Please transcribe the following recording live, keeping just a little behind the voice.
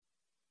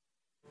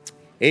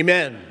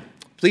Amen.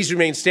 Please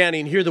remain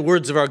standing. Hear the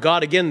words of our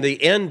God. Again,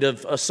 the end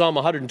of Psalm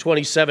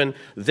 127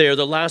 there,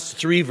 the last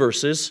three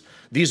verses.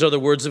 These are the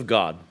words of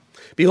God.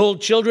 Behold,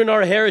 children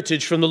are a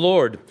heritage from the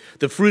Lord.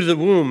 The fruit of the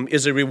womb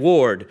is a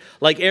reward.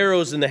 Like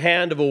arrows in the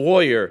hand of a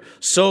warrior,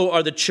 so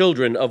are the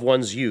children of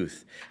one's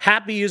youth.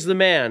 Happy is the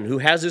man who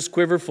has his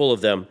quiver full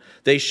of them.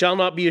 They shall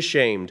not be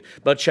ashamed,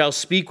 but shall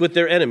speak with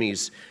their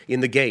enemies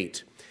in the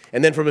gate.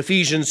 And then from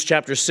Ephesians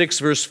chapter 6,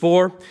 verse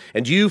 4,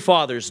 and you,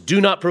 fathers,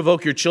 do not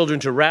provoke your children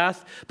to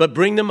wrath, but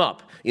bring them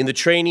up in the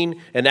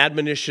training and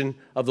admonition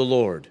of the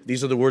Lord.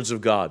 These are the words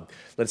of God.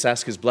 Let's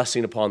ask his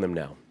blessing upon them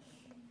now.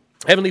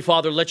 Heavenly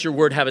Father, let your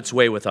word have its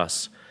way with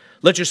us.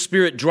 Let your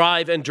Spirit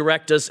drive and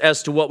direct us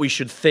as to what we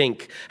should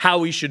think, how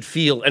we should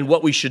feel, and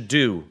what we should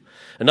do.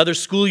 Another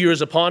school year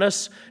is upon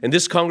us, and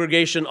this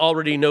congregation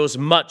already knows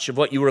much of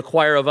what you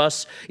require of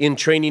us in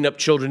training up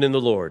children in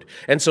the Lord.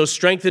 And so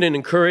strengthen and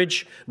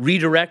encourage,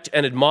 redirect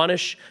and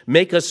admonish,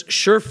 make us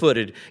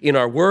sure-footed in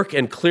our work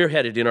and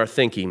clear-headed in our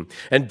thinking.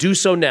 And do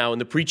so now in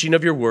the preaching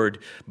of your word,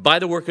 by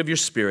the work of your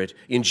Spirit.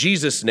 In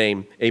Jesus'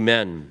 name,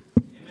 amen.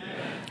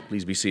 Amen.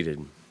 Please be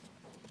seated.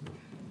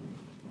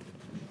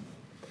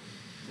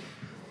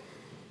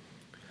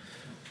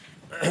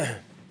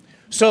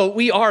 So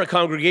we are a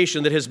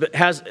congregation that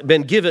has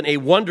been given a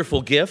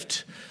wonderful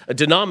gift, a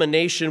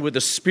denomination with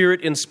a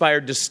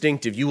Spirit-inspired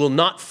distinctive. You will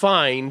not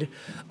find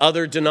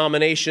other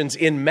denominations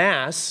in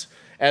mass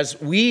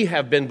as we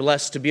have been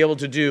blessed to be able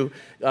to do,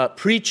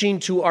 preaching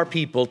to our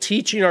people,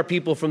 teaching our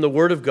people from the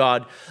Word of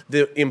God,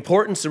 the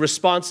importance, the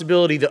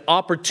responsibility, the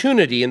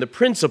opportunity, and the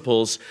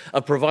principles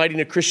of providing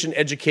a Christian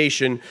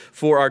education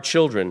for our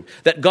children.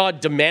 That God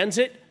demands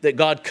it, that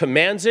God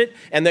commands it,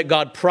 and that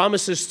God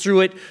promises through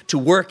it to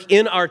work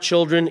in our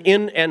children,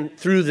 in and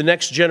through the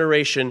next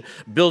generation,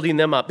 building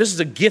them up. This is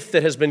a gift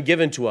that has been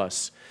given to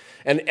us.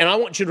 And I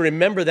want you to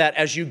remember that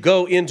as you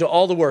go into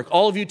all the work,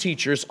 all of you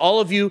teachers, all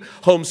of you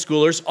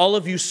homeschoolers, all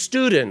of you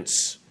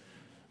students,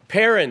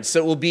 parents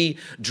that will be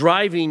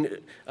driving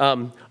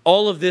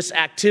all of this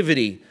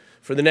activity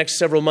for the next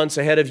several months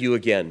ahead of you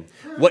again.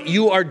 What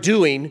you are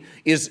doing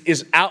is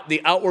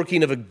the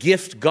outworking of a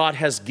gift God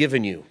has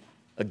given you.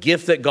 A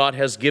gift that God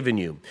has given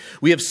you.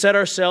 We have set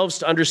ourselves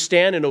to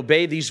understand and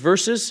obey these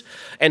verses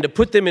and to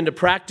put them into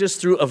practice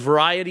through a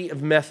variety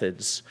of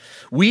methods.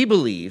 We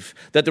believe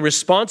that the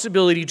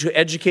responsibility to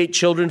educate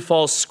children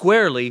falls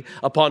squarely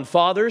upon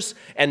fathers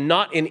and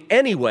not in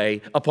any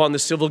way upon the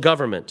civil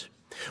government.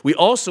 We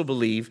also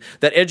believe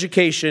that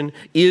education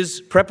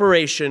is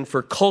preparation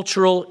for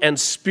cultural and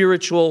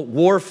spiritual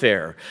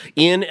warfare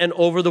in and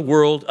over the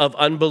world of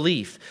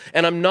unbelief.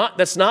 And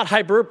that's not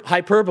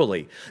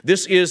hyperbole.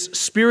 This is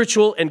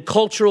spiritual and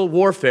cultural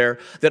warfare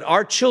that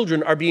our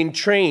children are being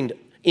trained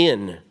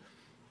in.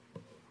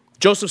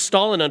 Joseph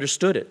Stalin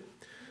understood it.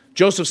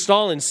 Joseph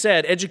Stalin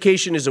said,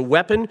 education is a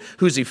weapon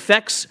whose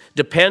effects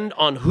depend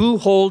on who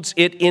holds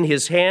it in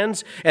his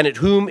hands and at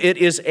whom it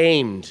is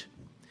aimed.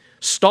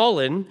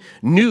 Stalin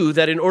knew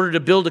that in order to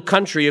build a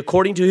country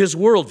according to his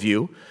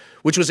worldview,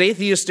 which was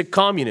atheistic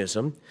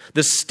communism,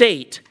 the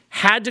state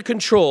had to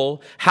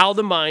control how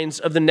the minds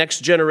of the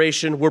next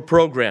generation were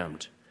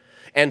programmed.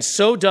 And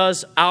so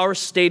does our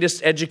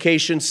statist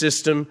education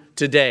system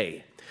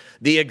today.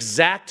 The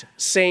exact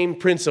same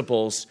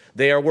principles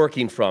they are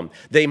working from.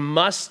 They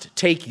must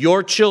take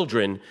your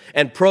children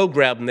and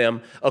program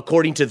them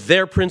according to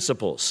their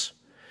principles.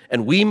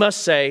 And we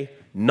must say,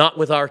 not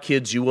with our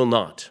kids, you will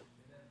not.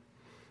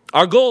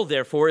 Our goal,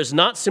 therefore, is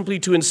not simply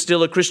to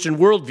instill a Christian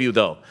worldview,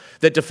 though,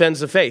 that defends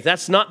the faith.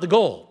 That's not the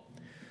goal.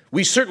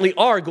 We certainly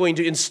are going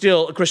to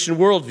instill a Christian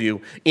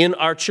worldview in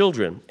our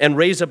children and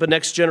raise up a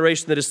next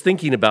generation that is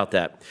thinking about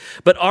that.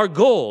 But our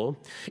goal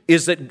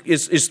is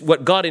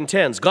what God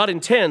intends. God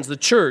intends the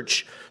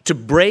church to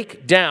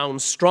break down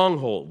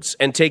strongholds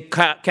and take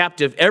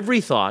captive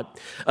every thought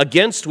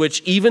against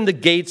which even the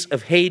gates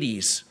of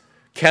Hades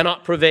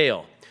cannot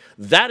prevail.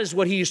 That is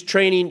what he is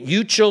training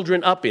you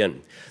children up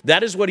in.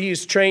 That is what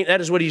he's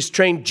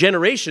trained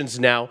generations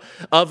now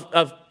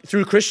of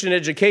through Christian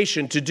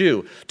education to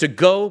do, to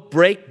go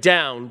break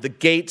down the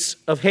gates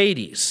of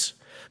Hades.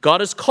 God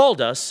has called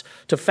us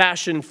to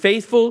fashion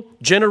faithful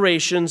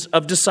generations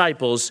of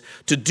disciples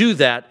to do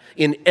that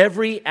in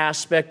every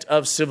aspect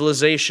of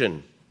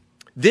civilization.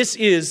 This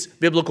is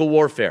biblical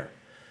warfare.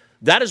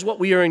 That is what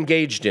we are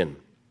engaged in.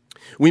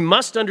 We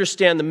must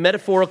understand the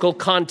metaphorical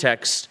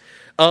context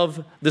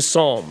of the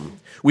psalm.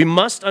 We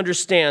must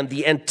understand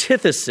the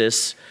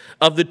antithesis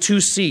of the two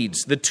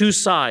seeds, the two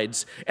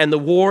sides, and the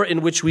war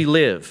in which we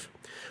live.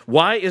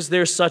 Why is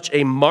there such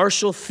a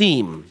martial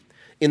theme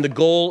in the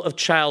goal of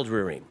child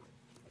rearing?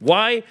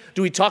 Why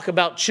do we talk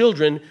about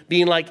children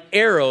being like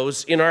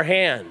arrows in our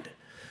hand?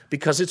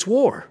 Because it's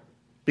war.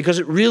 Because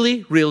it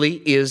really,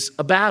 really is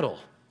a battle.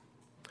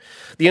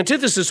 The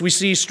antithesis we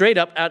see straight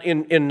up out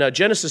in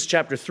Genesis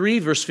chapter 3,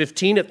 verse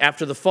 15,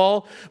 after the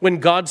fall, when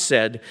God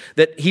said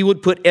that he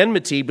would put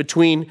enmity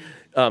between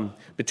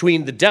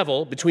the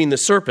devil, between the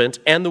serpent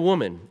and the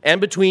woman, and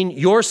between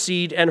your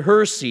seed and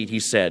her seed, he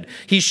said.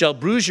 He shall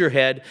bruise your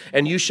head,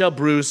 and you shall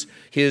bruise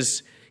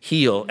his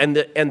heal. And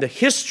the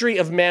history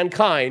of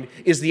mankind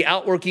is the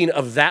outworking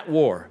of that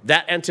war,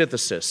 that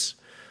antithesis.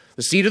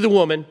 The seed of the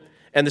woman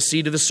and the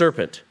seed of the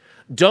serpent.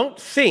 Don't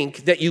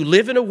think that you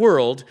live in a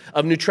world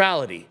of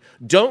neutrality.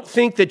 Don't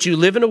think that you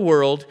live in a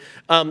world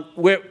and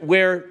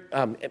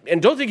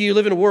don't think you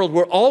live in a world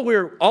where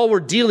all we're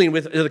dealing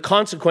with are the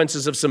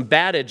consequences of some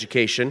bad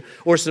education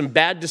or some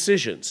bad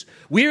decisions.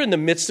 We're in the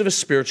midst of a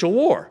spiritual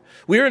war.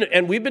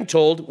 And we've been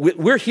told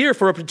we're here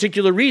for a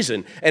particular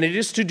reason, and it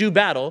is to do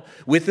battle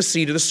with the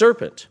seed of the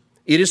serpent.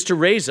 It is to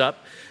raise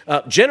up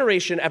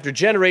generation after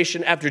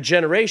generation after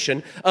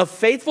generation of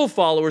faithful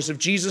followers of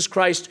Jesus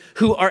Christ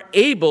who are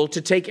able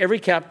to take every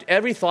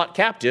thought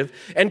captive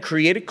and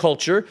create a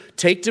culture,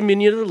 take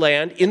dominion of the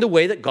land in the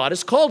way that God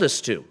has called us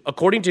to,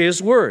 according to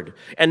his word,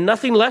 and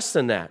nothing less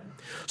than that.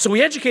 So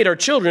we educate our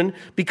children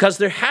because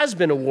there has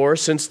been a war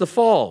since the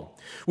fall.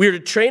 We are to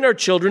train our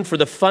children for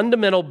the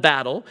fundamental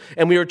battle,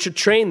 and we are to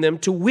train them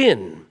to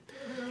win.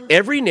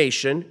 Every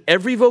nation,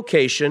 every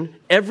vocation,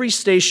 every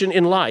station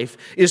in life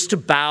is to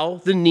bow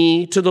the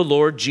knee to the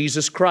Lord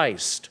Jesus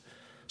Christ.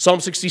 Psalm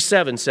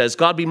 67 says,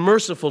 God be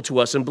merciful to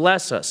us and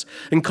bless us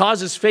and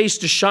cause his face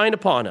to shine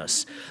upon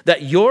us,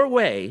 that your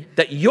way,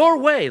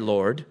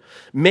 Lord,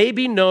 may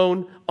be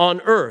known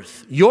on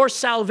earth, your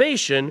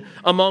salvation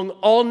among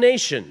all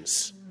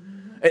nations.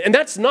 And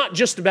that's not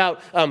just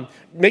about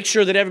make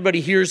sure that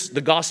everybody hears the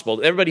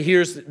gospel. Everybody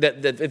hears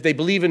that if they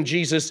believe in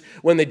Jesus,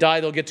 when they die,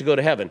 they'll get to go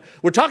to heaven.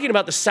 We're talking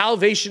about the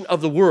salvation of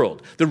the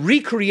world, the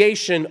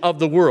recreation of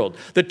the world,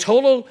 the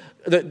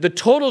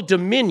total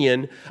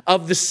dominion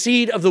of the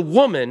seed of the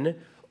woman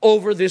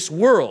over this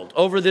world,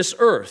 over this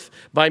earth,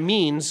 by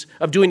means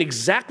of doing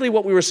exactly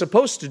what we were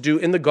supposed to do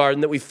in the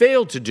garden that we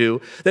failed to do,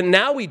 that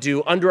now we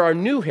do under our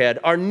new head,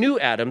 our new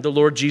Adam, the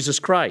Lord Jesus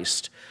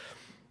Christ.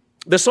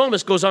 The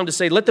psalmist goes on to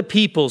say, let the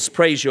peoples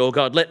praise you, O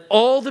God. Let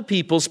all the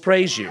peoples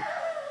praise you.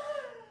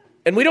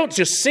 And we don't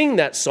just sing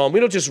that psalm. We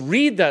don't just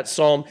read that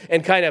psalm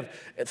and kind of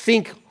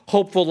think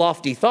hopeful,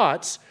 lofty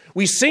thoughts.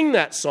 We sing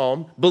that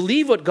psalm,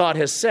 believe what God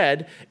has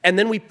said, and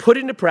then we put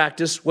into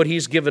practice what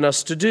he's given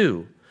us to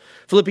do.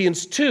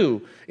 Philippians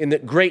 2, in the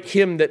great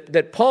hymn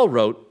that Paul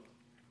wrote,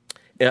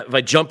 if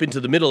I jump into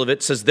the middle of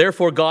it, says,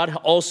 therefore God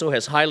also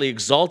has highly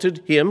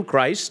exalted him,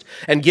 Christ,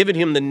 and given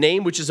him the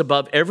name which is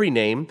above every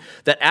name,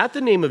 that at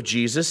the name of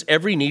Jesus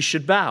every knee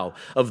should bow,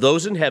 of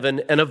those in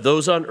heaven and of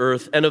those on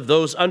earth and of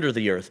those under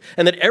the earth,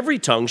 and that every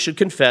tongue should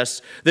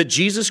confess that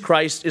Jesus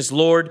Christ is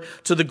Lord,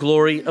 to the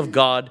glory of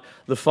God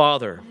the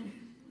Father.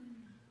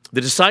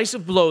 The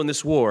decisive blow in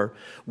this war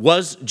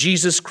was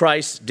Jesus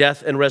Christ's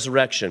death and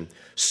resurrection.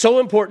 So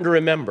important to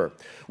remember.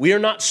 We are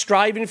not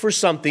striving for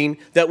something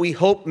that we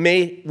hope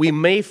we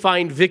may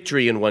find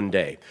victory in one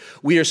day.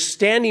 We are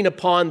standing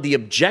upon the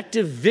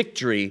objective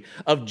victory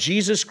of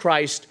Jesus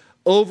Christ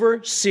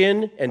over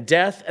sin and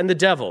death and the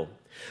devil.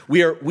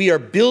 We are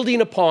building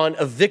upon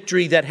a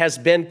victory that has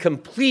been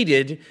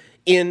completed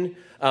in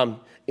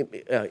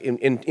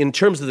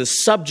terms of the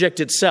subject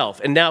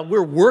itself. And now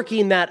we're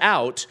working that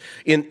out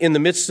in the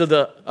midst of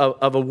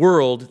a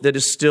world that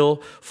is still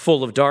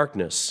full of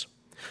darkness.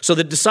 So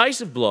the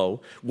decisive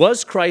blow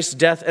was Christ's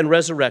death and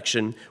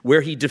resurrection, where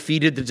he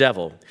defeated the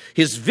devil.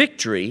 His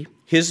victory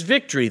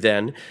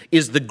then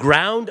is the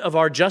ground of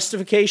our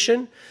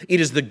justification. It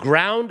is the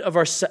ground of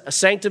our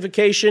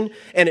sanctification,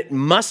 and it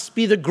must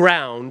be the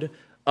ground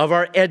of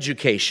our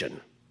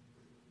education.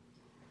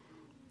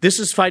 This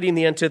is fighting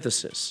the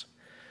antithesis.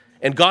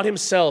 And God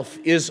himself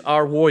is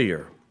our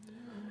warrior.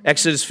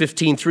 Exodus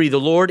 15:3, the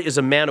Lord is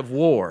a man of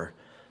war.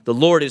 The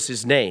Lord is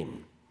his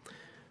name.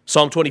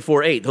 Psalm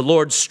 24:8, the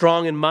Lord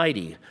strong and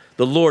mighty,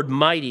 the Lord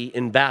mighty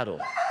in battle.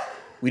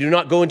 We do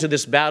not go into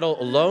this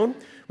battle alone.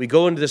 We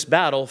go into this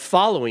battle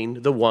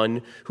following the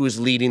one who is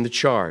leading the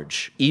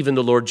charge, even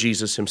the Lord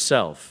Jesus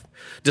himself.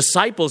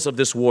 Disciples of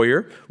this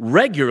warrior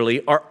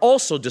regularly are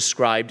also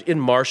described in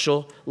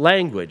martial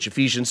language.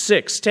 Ephesians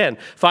 6:10,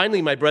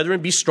 finally, my brethren,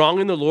 be strong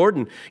in the Lord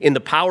and in the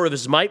power of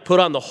his might.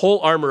 Put on the whole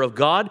armor of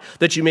God,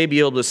 that you may be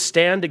able to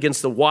stand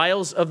against the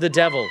wiles of the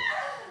devil.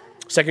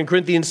 2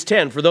 Corinthians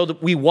 10, for though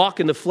we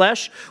walk in the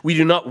flesh, we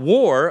do not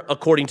war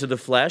according to the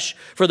flesh.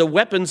 For the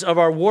weapons of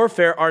our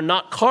warfare are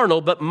not carnal,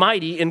 but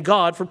mighty in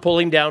God for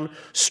pulling down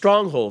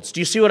strongholds.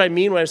 Do you see what I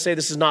mean when I say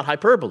this is not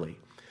hyperbole?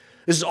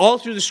 This is all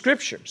through the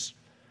scriptures.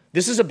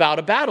 This is about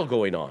a battle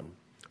going on.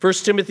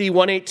 1 Timothy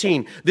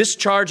 1:18, this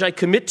charge I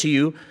commit to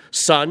you,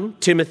 son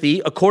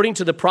Timothy, according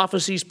to the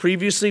prophecies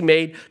previously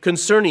made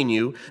concerning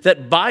you,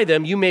 that by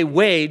them you may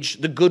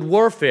wage the good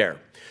warfare.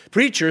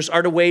 Preachers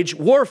are to wage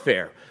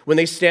warfare when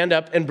they stand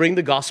up and bring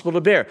the gospel to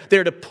bear.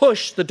 They're to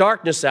push the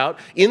darkness out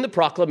in the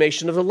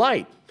proclamation of the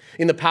light,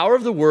 in the power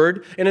of the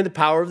word and in the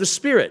power of the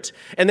Spirit.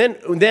 And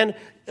then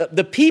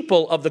the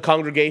people of the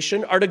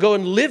congregation are to go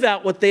and live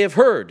out what they have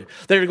heard.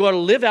 They're to go and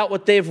live out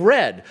what they've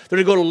read. They're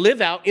to go to live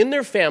out in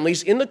their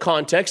families in the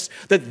context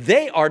that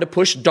they are to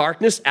push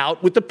darkness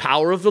out with the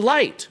power of the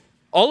light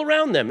all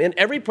around them in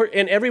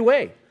every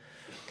way.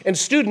 And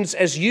students,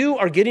 as you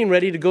are getting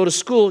ready to go to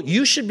school,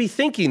 you should be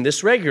thinking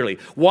this regularly.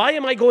 Why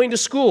am I going to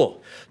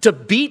school? To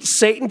beat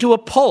Satan to a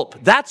pulp.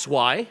 That's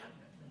why.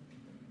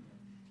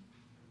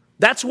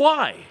 That's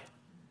why.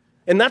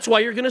 And that's why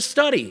you're going to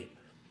study.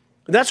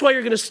 That's why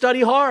you're going to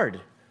study hard.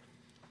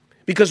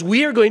 Because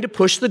we are going to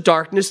push the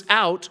darkness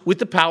out with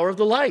the power of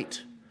the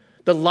light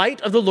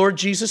of the Lord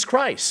Jesus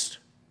Christ.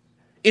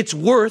 It's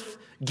worth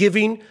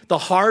giving the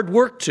hard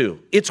work to.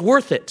 It's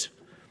worth it.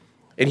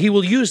 And he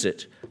will use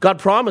it. God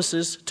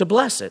promises to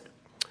bless it.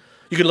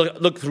 You can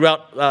look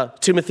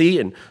throughout Timothy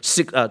and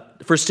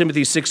 1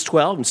 Timothy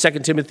 6:12 and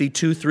 2 Timothy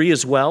 2:3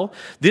 as well.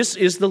 This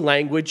is the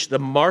language, the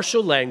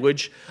martial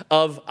language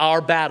of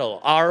our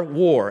battle, our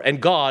war. And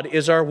God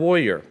is our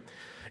warrior.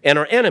 And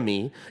our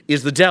enemy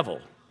is the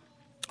devil.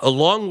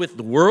 Along with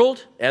the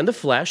world and the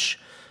flesh,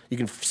 you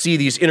can see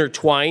these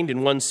intertwined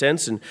in one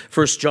sense in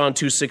 1 John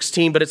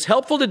 2:16, but it's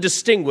helpful to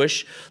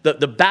distinguish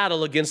the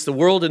battle against the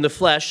world and the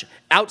flesh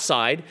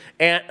outside,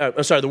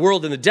 the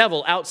world and the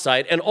devil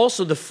outside, and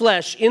also the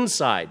flesh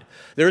inside.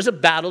 There is a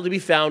battle to be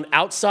found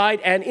outside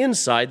and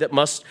inside that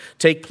must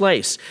take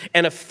place.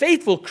 And a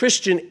faithful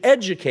Christian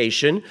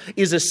education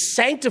is a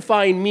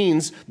sanctifying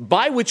means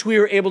by which we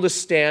are able to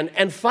stand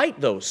and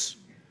fight those,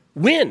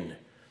 win,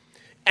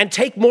 and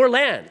take more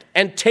land,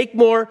 and take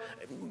more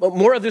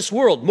of this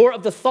world, more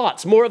of the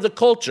thoughts, more of the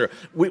culture.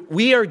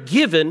 We are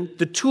given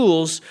the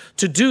tools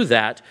to do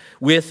that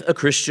with a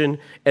Christian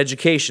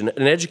education,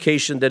 an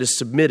education that is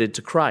submitted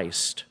to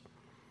Christ.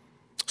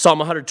 Psalm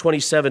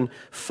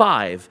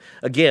 127:5,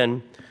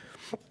 again,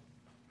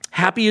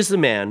 happy is the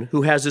man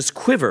who has his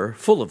quiver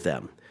full of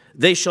them.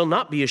 They shall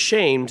not be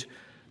ashamed,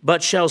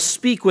 but shall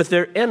speak with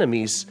their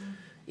enemies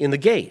in the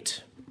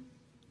gate.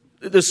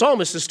 The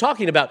psalmist is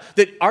talking about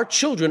that our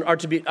children are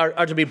to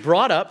be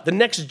brought up, the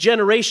next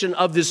generation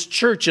of this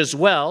church as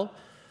well.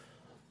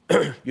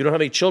 You don't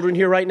have any children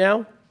here right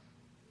now?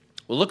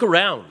 Well, look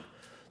around.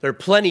 There are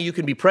plenty you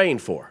can be praying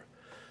for.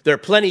 There are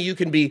plenty you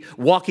can be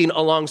walking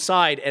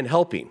alongside and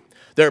helping.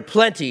 There are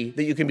plenty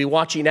that you can be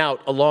watching out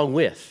along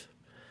with.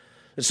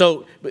 And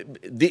so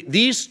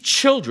these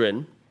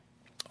children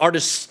are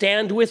to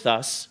stand with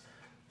us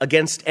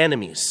against the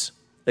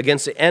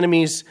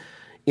enemies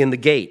in the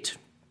gate.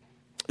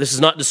 This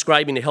is not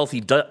describing a healthy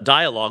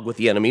dialogue with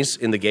the enemies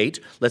in the gate.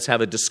 Let's have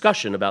a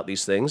discussion about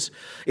these things.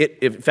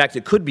 In fact,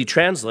 it could be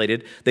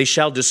translated, they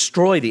shall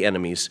destroy the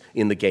enemies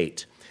in the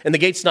gate. And the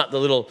gate's not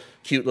the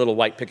cute little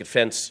white picket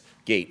fence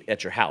gate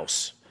at your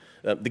house.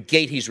 The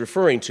gate he's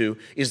referring to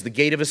is the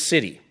gate of a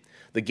city.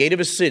 The gate of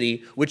a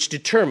city which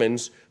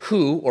determines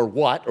who or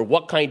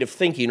what kind of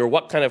thinking or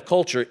what kind of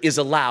culture is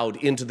allowed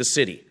into the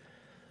city.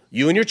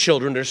 You and your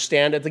children are to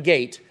stand at the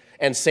gate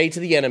and say to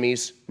the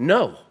enemies,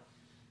 no.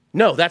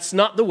 No, that's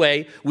not the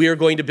way we are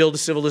going to build a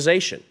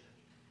civilization.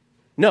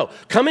 No,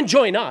 come and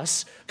join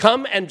us.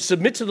 Come and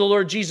submit to the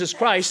Lord Jesus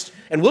Christ,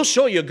 and we'll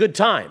show you a good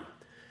time.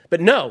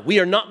 But no, we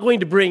are not going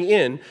to bring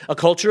in a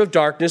culture of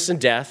darkness and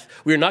death.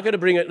 We are not going to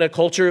bring in a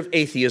culture of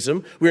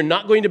atheism. We are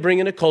not going to bring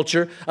in a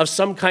culture of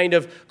some kind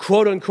of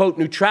quote-unquote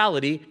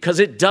neutrality, because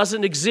it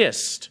doesn't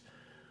exist.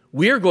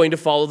 We are going to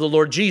follow the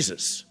Lord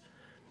Jesus.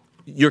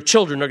 Your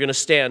children are going to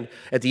stand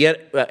at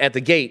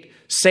the gate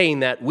saying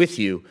that with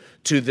you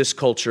to this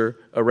culture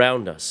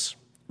around us.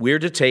 We're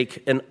to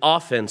take an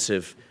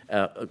offensive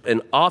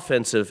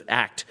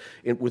act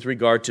with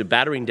regard to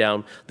battering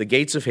down the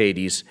gates of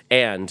Hades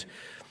and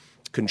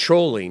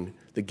controlling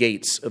the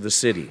gates of the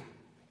city.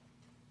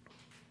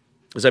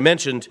 As I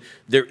mentioned,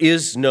 there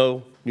is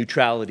no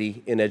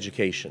neutrality in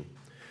education.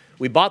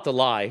 We bought the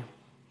lie.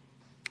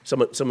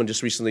 Someone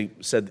just recently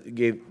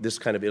gave this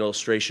kind of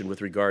illustration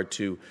with regard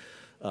to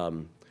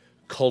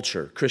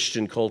culture,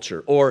 Christian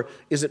culture. Or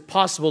is it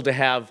possible to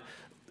have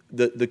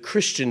the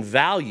Christian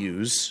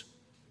values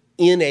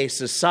in a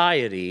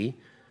society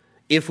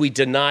if we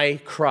deny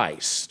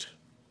Christ?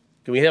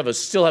 Can we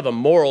still have a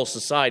moral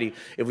society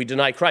if we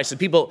deny Christ? And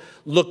people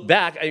look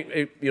back,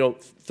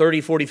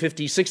 30, 40,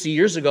 50, 60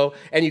 years ago,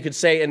 and you could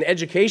say an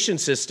education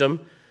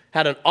system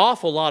had an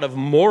awful lot of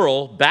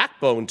moral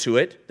backbone to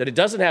it that it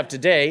doesn't have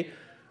today,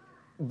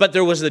 but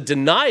there was a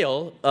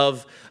denial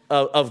of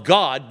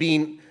God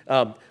being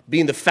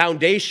the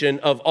foundation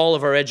of all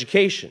of our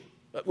education.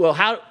 Well,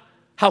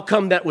 how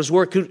come that was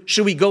work?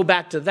 Should we go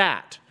back to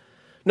that?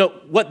 No,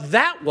 what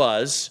that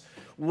was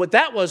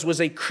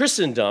a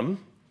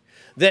Christendom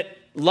that,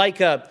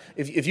 like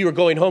if you were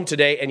going home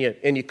today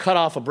and you cut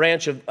off a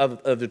branch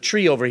of the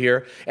tree over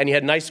here and you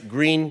had nice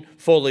green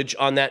foliage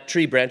on that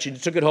tree branch and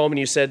you took it home and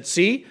you said,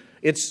 see,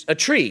 it's a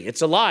tree,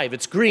 it's alive,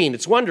 it's green,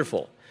 it's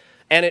wonderful.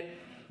 And it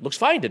looks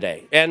fine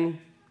today. And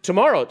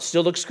tomorrow it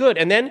still looks good.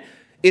 And then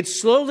it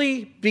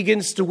slowly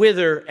begins to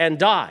wither and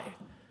die.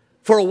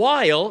 For a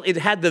while, it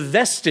had the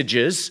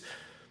vestiges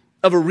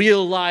of a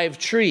real live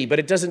tree, but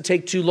it doesn't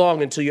take too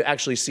long until you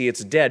actually see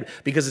it's dead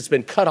because it's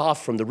been cut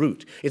off from the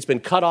root. It's been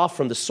cut off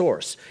from the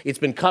source. It's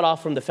been cut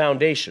off from the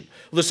foundation.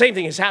 Well, the same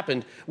thing has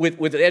happened with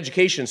the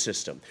education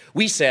system.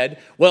 We said,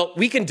 well,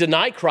 we can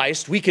deny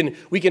Christ. We can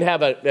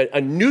have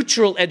a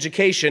neutral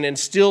education and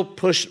still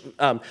push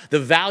the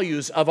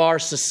values of our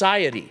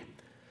society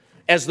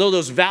as though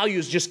those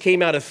values just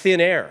came out of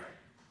thin air.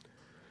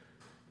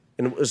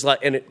 And it was like,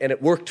 and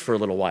it worked for a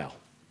little while.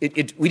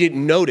 We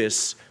didn't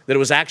notice that it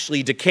was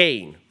actually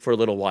decaying for a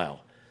little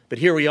while. But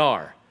here we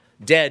are,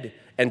 dead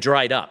and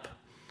dried up.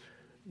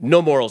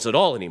 No morals at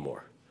all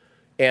anymore.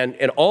 And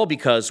all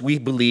because we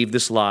believe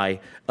this lie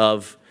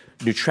of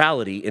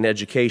neutrality in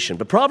education.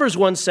 But Proverbs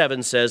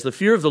 1:7 says, the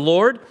fear of the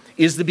Lord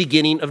is the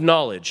beginning of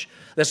knowledge.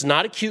 That's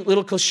not a cute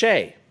little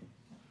cliche.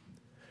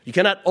 You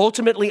cannot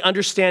ultimately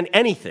understand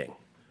anything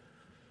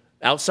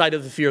outside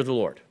of the fear of the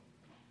Lord.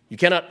 You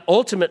cannot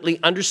ultimately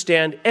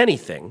understand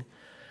anything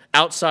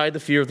outside the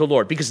fear of the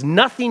Lord, because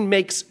nothing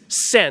makes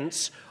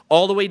sense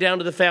all the way down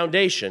to the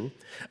foundation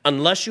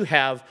unless you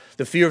have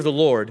the fear of the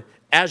Lord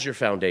as your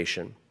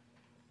foundation.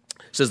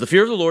 It says, the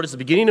fear of the Lord is the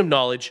beginning of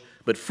knowledge,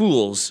 but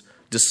fools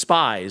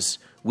despise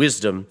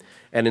wisdom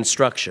and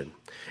instruction.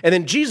 And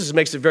then Jesus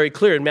makes it very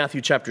clear in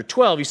Matthew chapter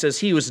 12. He says,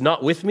 he who is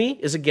not with me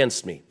is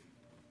against me.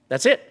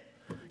 That's it.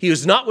 He who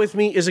is not with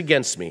me is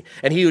against me,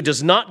 and he who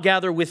does not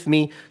gather with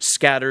me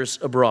scatters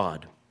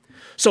abroad.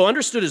 So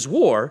understood as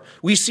war,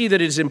 we see that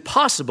it is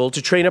impossible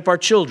to train up our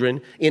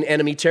children in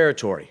enemy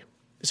territory.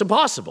 It's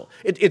impossible.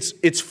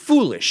 It's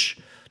foolish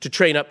to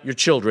train up your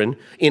children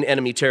in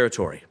enemy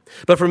territory.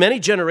 But for many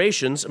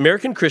generations,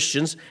 American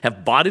Christians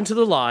have bought into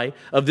the lie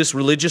of this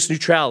religious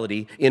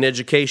neutrality in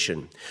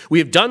education. We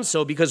have done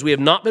so because we have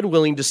not been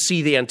willing to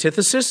see the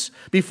antithesis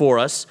before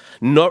us,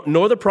 nor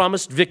the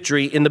promised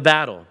victory in the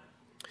battle.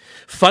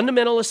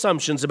 Fundamental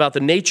assumptions about the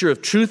nature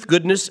of truth,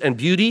 goodness, and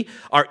beauty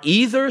are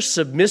either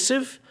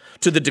submissive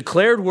to the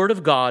declared word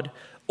of God,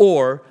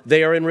 or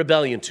they are in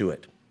rebellion to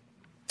it.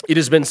 It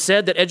has been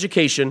said that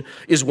education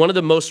is one of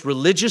the most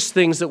religious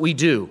things that we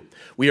do.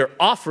 We are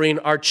offering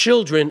our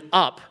children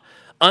up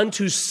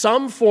unto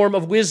some form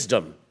of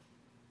wisdom.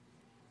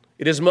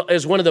 It is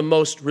one of the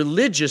most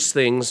religious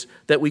things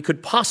that we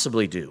could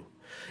possibly do.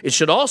 It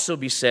should also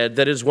be said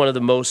that it is one of the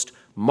most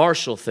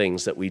martial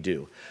things that we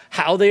do.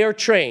 How they are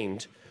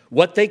trained,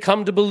 what they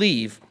come to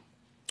believe,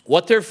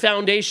 what their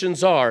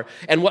foundations are,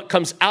 and what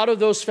comes out of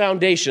those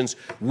foundations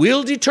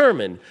will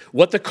determine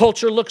what the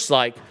culture looks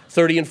like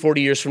 30 and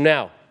 40 years from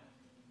now.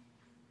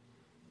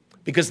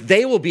 Because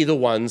they will be the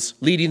ones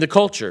leading the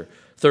culture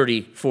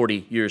 30,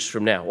 40 years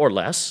from now, or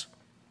less.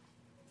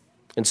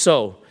 And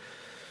so,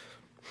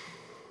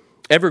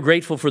 ever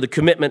grateful for the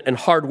commitment and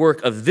hard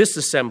work of this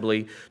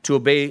assembly to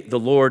obey the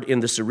Lord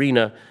in this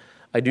arena,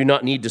 I do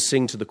not need to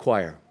sing to the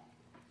choir.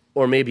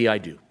 Or maybe I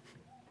do.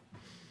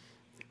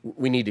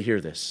 We need to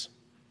hear this.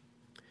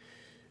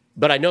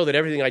 But I know that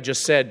everything I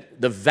just said,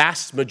 the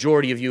vast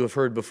majority of you have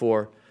heard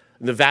before,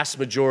 and the vast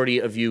majority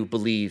of you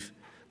believe.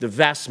 The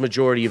vast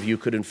majority of you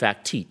could, in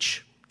fact,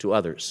 teach to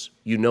others.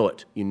 You know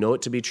it. You know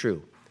it to be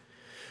true.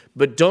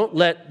 But don't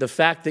let the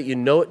fact that you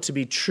know it to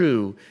be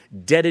true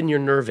deaden your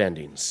nerve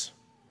endings.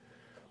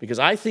 Because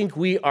I think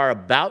we are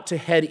about to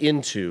head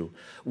into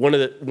one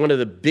of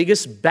the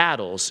biggest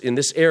battles in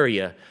this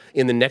area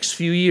in the next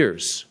few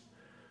years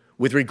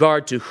with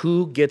regard to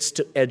who gets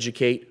to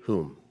educate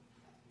whom.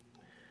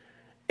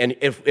 And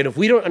if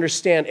we don't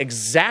understand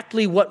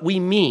exactly what we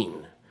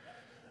mean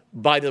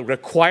by the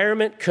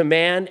requirement,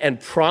 command, and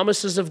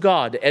promises of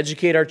God to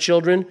educate our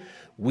children,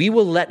 we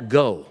will let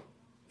go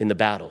in the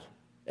battle,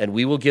 and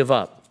we will give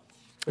up.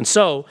 And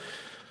so,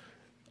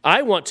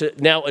 I want to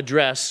now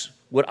address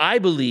what I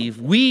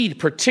believe we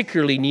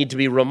particularly need to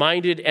be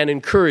reminded and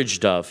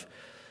encouraged of.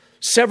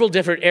 Several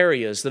different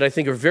areas that I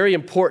think are very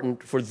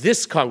important for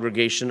this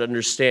congregation to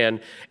understand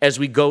as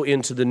we go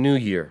into the new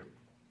year,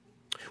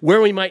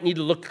 where we might need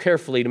to look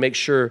carefully to make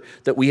sure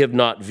that we have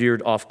not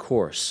veered off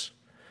course.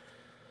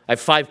 I have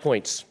 5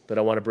 points that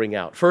I want to bring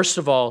out. First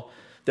of all,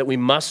 that we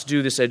must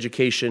do this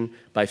education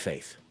by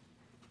faith.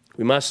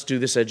 We must do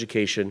this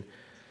education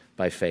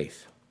by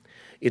faith.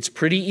 It's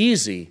pretty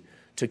easy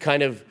to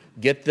kind of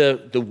get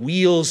the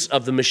wheels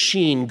of the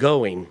machine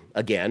going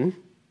again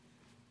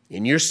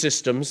in your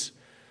systems,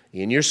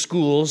 in your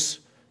schools,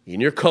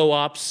 in your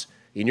co-ops,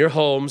 in your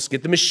homes.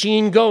 Get the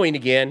machine going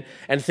again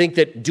and think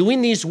that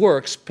doing these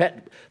works,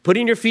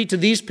 putting your feet to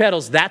these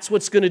pedals, that's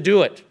what's going to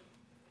do it.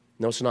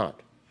 No, it's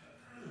not.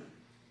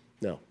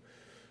 No.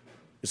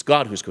 It's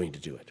God who's going to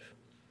do it.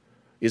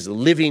 It's the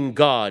living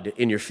God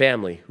in your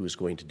family who is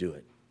going to do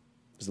it.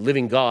 It's the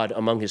living God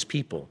among his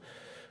people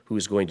who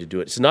is going to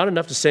do it. It's not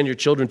enough to send your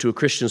children to a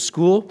Christian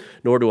school,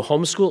 nor to a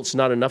homeschool. It's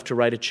not enough to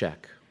write a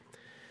check.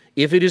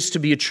 If it is to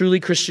be a truly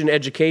Christian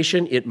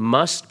education, it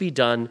must be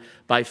done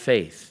by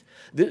faith.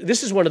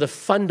 This is one of the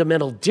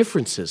fundamental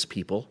differences,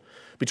 people,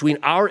 between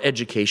our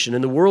education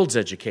and the world's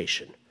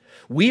education.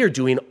 We are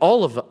doing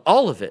all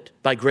of it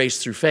by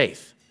grace through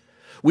faith.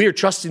 We are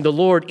trusting the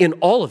Lord in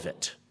all of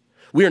it.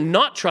 We are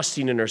not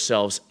trusting in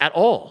ourselves at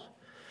all.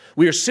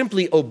 We are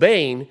simply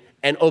obeying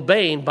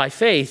by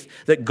faith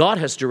that God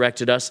has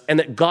directed us and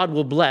that God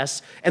will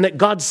bless and that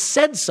God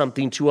said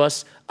something to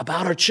us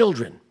about our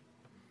children.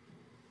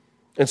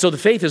 And so the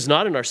faith is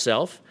not in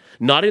ourselves,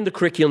 not in the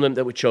curriculum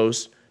that we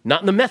chose,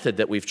 not in the method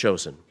that we've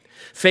chosen.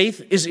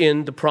 Faith is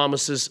in the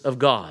promises of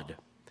God.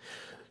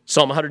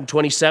 Psalm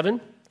 127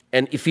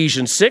 and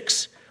Ephesians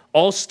 6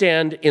 all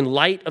stand in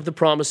light of the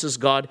promises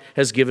God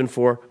has given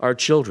for our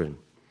children.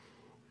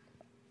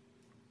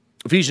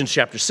 Ephesians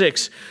chapter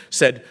 6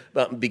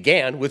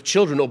 began with,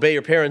 children, obey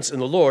your parents in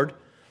the Lord.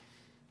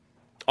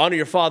 Honor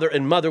your father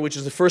and mother, which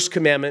is the first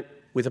commandment,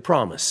 with a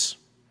promise.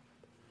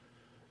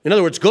 In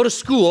other words, go to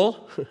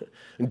school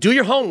and do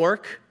your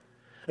homework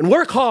and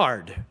work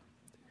hard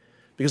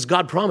because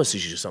God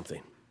promises you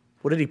something.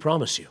 What did he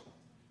promise you?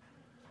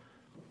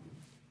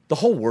 The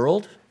whole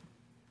world?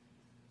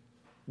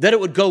 That it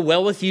would go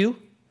well with you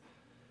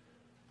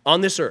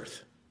on this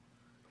earth.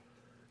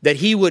 That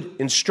he would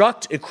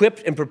instruct, equip,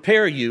 and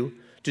prepare you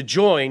to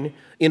join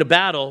in a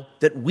battle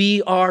that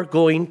we are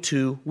going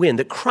to win,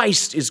 that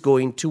Christ is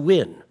going to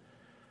win.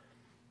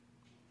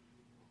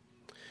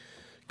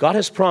 God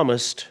has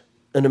promised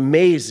an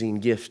amazing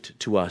gift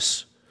to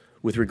us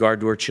with regard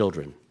to our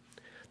children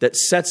that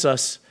sets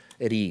us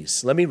at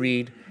ease. Let me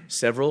read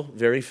several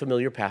very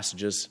familiar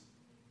passages.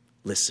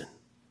 Listen.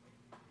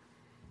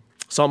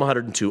 Psalm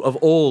 102, of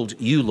old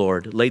you,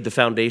 Lord, laid the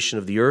foundation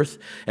of the earth,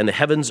 and the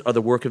heavens are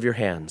the work of your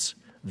hands.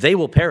 They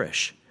will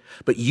perish,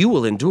 but you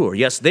will endure.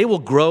 Yes, they will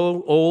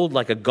grow old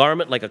like a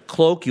garment, like a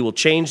cloak. You will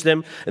change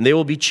them, and they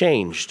will be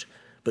changed.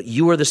 But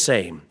you are the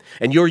same,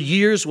 and your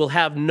years will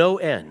have no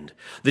end.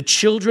 The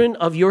children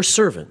of your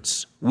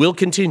servants will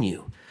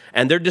continue,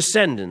 and their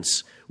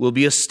descendants will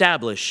be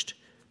established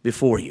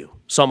before you.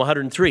 Psalm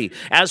 103,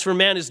 as for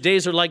man, his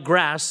days are like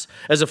grass,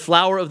 as a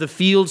flower of the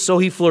field, so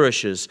he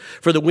flourishes.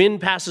 For the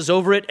wind passes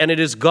over it, and it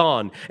is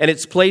gone, and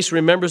its place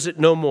remembers it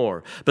no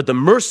more. But the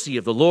mercy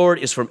of the Lord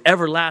is from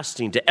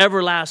everlasting to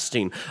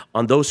everlasting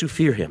on those who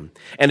fear him,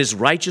 and his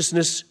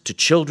righteousness to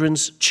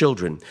children's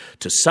children,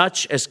 to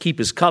such as keep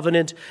his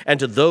covenant, and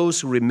to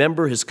those who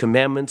remember his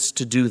commandments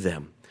to do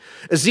them.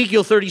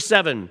 Ezekiel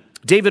 37,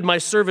 David, my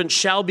servant,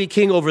 shall be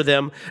king over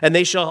them, and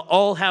they shall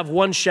all have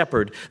one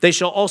shepherd. They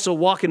shall also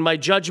walk in my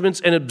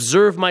judgments and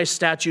observe my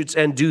statutes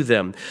and do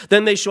them.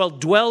 Then they shall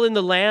dwell in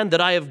the land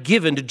that I have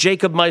given to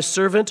Jacob my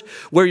servant,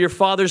 where your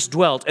fathers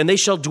dwelt, and they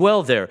shall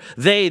dwell there,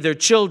 they, their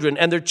children,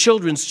 and their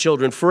children's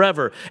children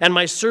forever. And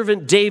my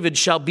servant David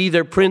shall be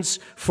their prince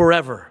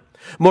forever.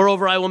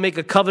 Moreover, I will make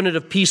a covenant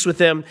of peace with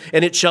them,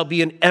 and it shall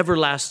be an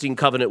everlasting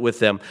covenant with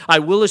them. I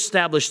will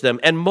establish them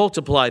and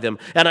multiply them,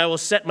 and I will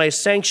set my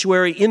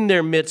sanctuary in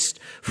their midst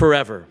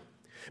forever.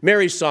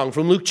 Mary's song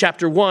from Luke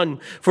chapter 1,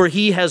 for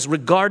he has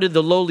regarded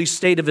the lowly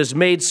state of his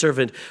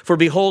maidservant. For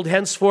behold,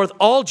 henceforth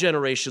all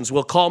generations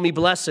will call me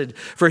blessed.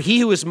 For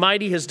he who is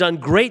mighty has done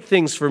great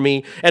things for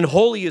me, and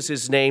holy is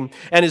his name,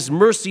 and his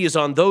mercy is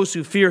on those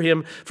who fear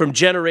him from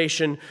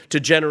generation to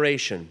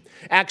generation.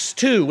 Acts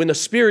 2, when the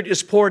Spirit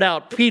is poured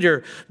out,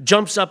 Peter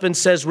jumps up and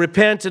says,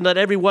 repent and let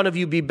every one of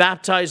you be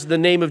baptized in the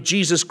name of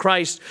Jesus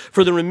Christ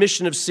for the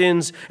remission of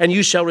sins, and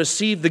you shall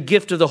receive the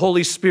gift of the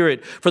Holy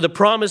Spirit. For the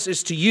promise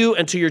is to you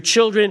and to your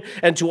children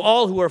and to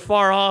all who are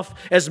far off,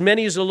 as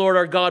many as the Lord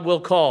our God will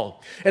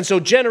call. And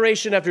so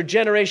generation after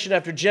generation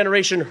after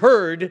generation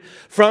heard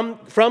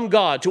from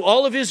God to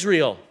all of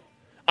Israel,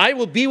 I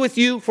will be with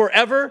you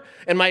forever,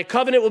 and my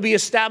covenant will be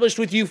established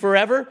with you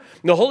forever.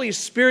 And the Holy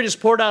Spirit is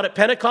poured out at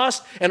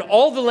Pentecost, and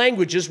all the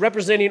languages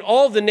representing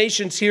all the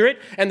nations hear it,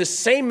 and the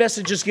same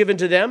message is given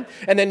to them.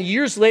 And then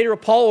years later,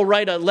 Paul will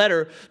write a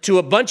letter to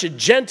a bunch of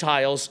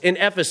Gentiles in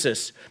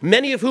Ephesus,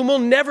 many of whom will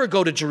never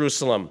go to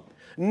Jerusalem,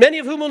 many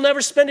of whom will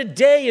never spend a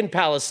day in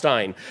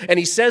Palestine. And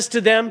he says to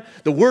them,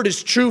 the word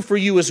is true for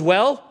you as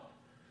well.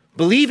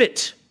 Believe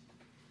it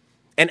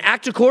and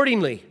act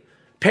accordingly.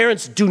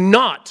 Parents,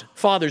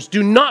 fathers,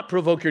 do not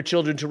provoke your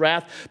children to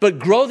wrath, but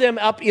grow them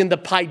up in the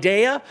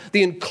paideia,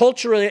 the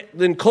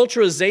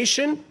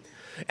enculturization,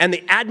 and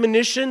the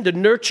admonition, the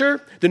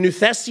nurture, the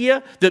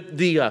nouthesia,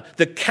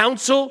 the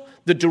counsel,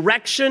 the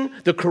direction,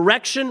 the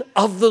correction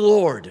of the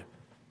Lord.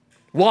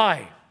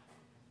 Why?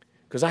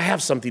 Because I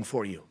have something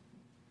for you.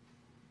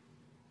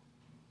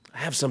 I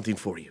have something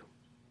for you.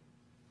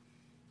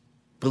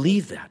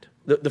 Believe that.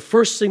 The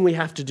first thing we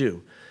have to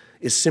do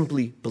is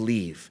simply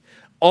believe.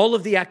 All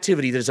of the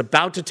activity that is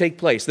about to take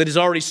place, that is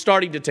already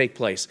starting to take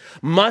place,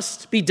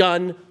 must be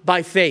done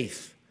by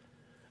faith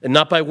and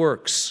not by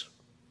works.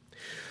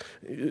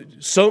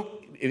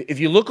 So if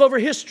you look over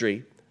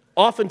history,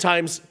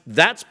 oftentimes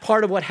that's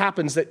part of what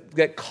happens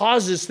that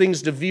causes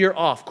things to veer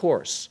off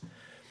course.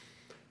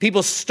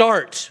 People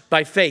start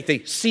by faith.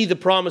 They see the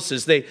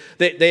promises. They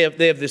have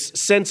this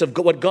sense of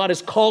what God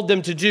has called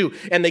them to do,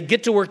 and they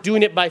get to work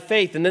doing it by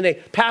faith, and then they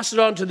pass it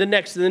on to the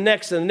next and the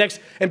next and the next,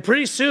 and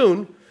pretty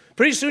soon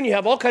you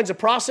have all kinds of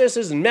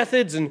processes and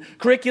methods and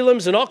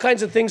curriculums and all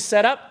kinds of things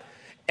set up,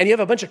 and you have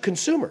a bunch of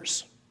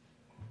consumers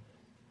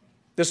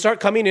that start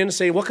coming in and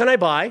say, what can I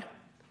buy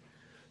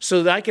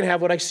so that I can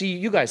have what I see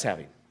you guys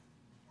having?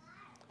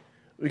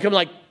 We become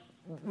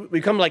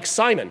like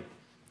Simon, who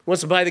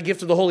wants to buy the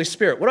gift of the Holy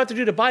Spirit. What do I have to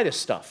do to buy this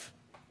stuff?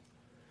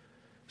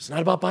 It's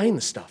not about buying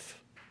the stuff.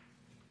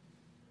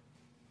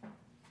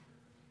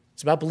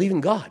 It's about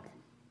believing God.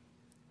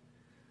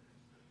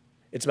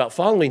 It's about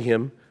following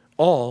him,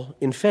 all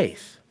in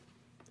faith.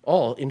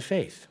 All in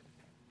faith.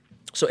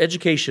 So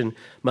education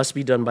must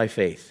be done by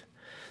faith.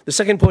 The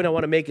second point I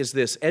want to make is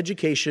this.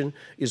 Education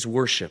is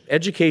worship.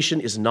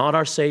 Education is not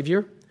our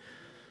Savior.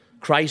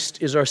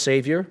 Christ is our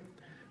Savior.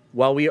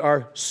 while we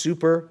are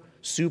super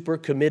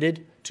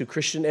committed to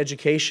Christian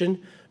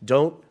education,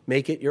 don't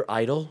make it your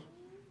idol.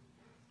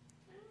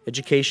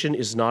 Education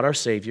is not our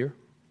Savior.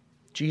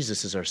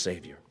 Jesus is our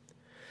Savior.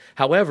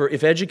 However,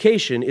 if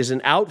education is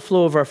an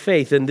outflow of our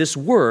faith, then this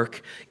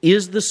work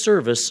is the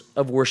service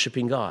of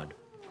worshiping God.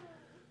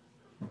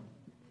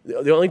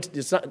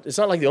 It's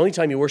not like the only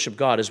time you worship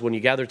God is when you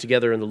gather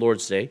together in the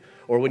Lord's Day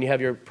or when you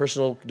have your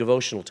personal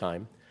devotional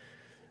time.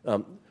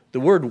 The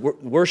word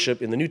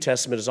worship in the New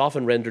Testament is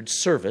often rendered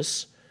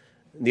service.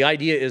 The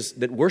idea is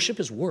that worship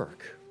is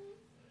work.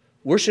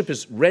 Worship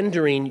is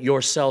rendering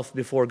yourself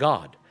before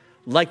God,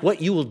 like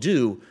what you will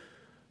do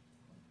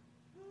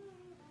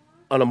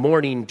on a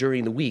morning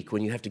during the week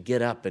when you have to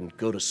get up and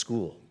go to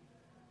school.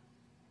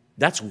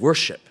 That's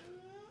worship.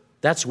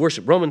 That's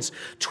worship. Romans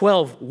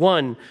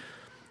 12:1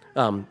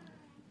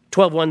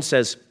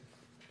 says,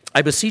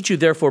 I beseech you,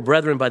 therefore,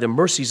 brethren, by the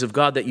mercies of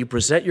God, that you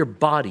present your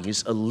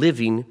bodies a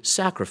living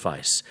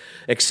sacrifice,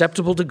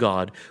 acceptable to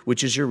God,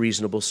 which is your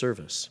reasonable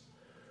service.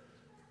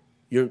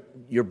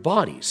 Your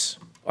bodies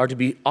are to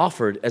be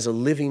offered as a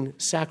living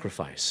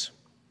sacrifice.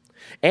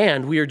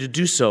 And we are to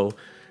do so.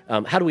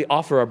 How do we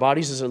offer our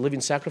bodies as a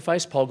living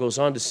sacrifice? Paul goes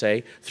on to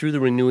say, through the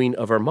renewing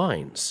of our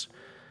minds.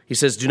 He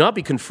says, do not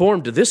be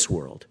conformed to this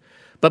world,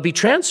 but be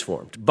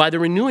transformed by the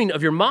renewing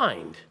of your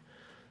mind,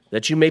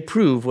 that you may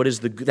prove what is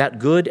that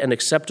good and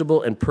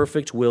acceptable and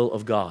perfect will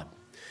of God.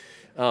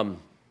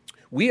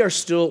 We are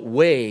still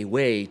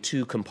way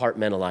too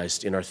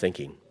compartmentalized in our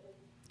thinking.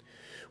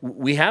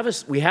 We have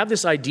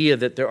this idea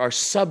that there are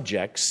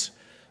subjects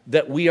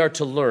that we are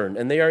to learn,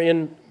 and they are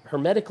in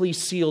hermetically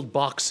sealed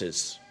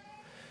boxes.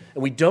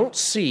 And we don't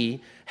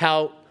see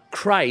how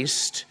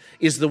Christ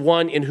is the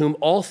one in whom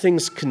all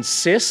things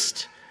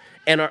consist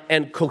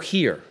and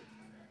cohere.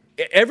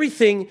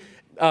 Everything,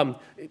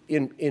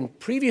 in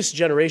previous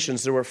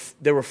generations,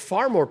 there were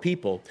far more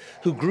people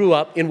who grew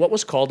up in what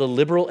was called a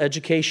liberal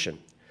education,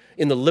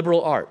 in the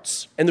liberal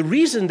arts. And the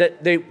reason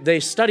that they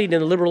studied in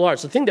the liberal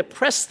arts, the thing that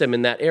pressed them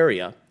in that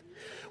area,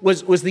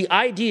 was the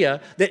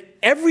idea that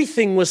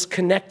everything was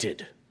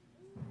connected.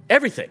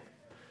 Everything.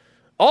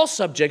 All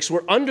subjects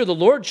were under the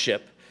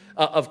lordship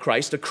of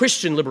Christ, a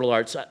Christian liberal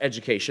arts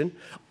education,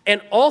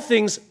 and all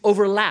things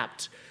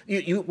overlapped.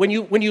 When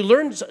you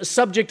learned a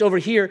subject over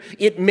here,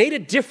 it made a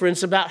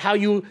difference about how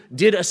you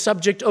did a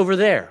subject over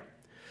there.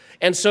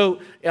 And so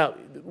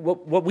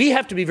what we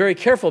have to be very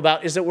careful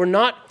about is that we're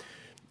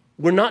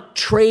not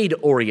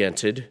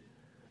trade-oriented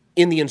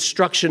in the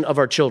instruction of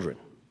our children.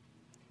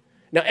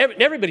 Now,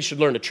 everybody should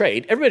learn a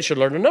trade. Everybody should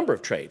learn a number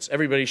of trades.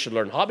 Everybody should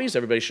learn hobbies.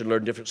 Everybody should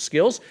learn different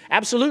skills.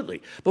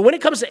 Absolutely. But when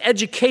it comes to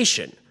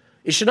education,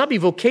 it should not be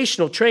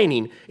vocational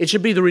training. It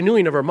should be the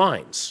renewing of our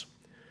minds.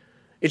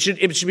 It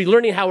should be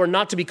learning how we're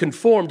not to be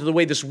conformed to the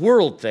way this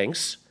world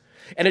thinks.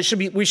 And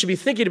we should be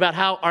thinking about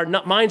how our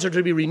minds are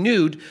to be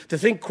renewed to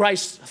think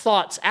Christ's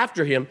thoughts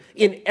after him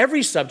in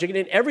every subject and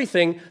in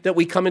everything that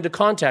we come into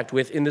contact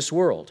with in this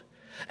world.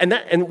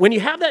 And when you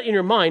have that in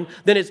your mind,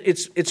 then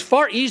it's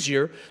far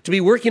easier to be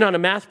working on a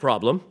math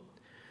problem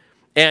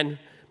and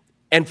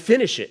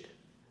finish it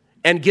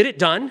and get it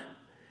done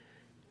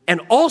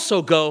and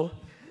also go,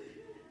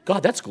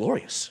 God, that's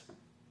glorious.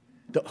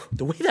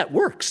 The way that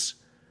works.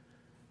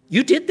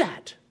 You did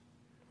that.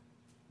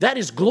 That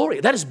is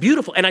glorious. That is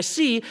beautiful. And I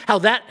see how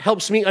that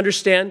helps me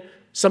understand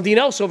something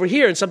else over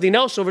here and something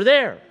else over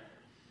there.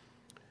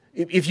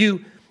 If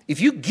you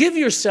give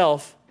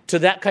yourself to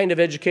that kind of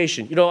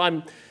education,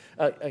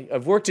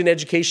 I've worked in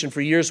education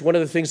for years. One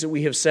of the things that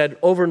we have said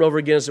over and over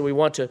again is that we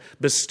want to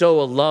bestow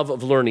a love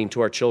of learning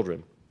to our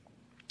children.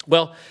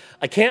 Well,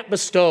 I can't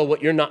bestow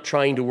what you're not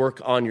trying to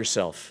work on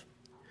yourself.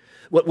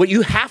 What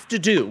you have to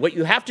do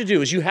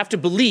is you have to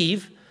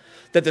believe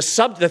that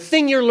the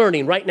thing you're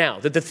learning right now,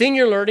 that the thing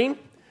you're learning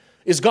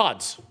is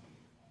God's.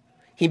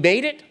 He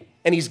made it,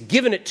 and he's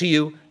given it to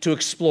you to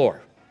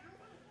explore.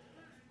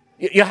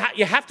 You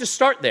have to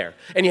start there.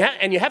 And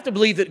you have to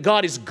believe that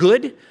God is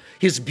good,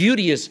 his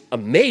beauty is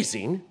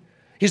amazing,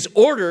 his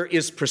order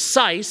is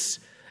precise,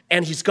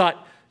 and he's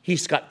got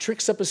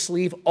tricks up his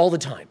sleeve all the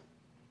time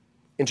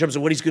in terms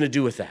of what he's going to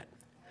do with that.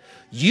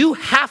 You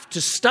have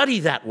to study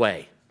that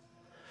way.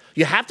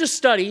 You have to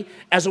study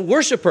as a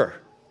worshiper,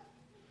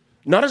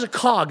 not as a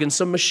cog in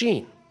some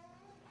machine.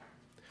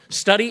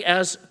 Study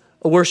as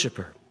a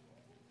worshiper.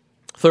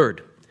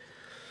 Third,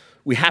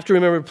 we have to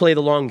remember to play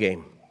the long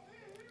game.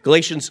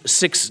 Galatians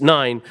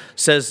 6:9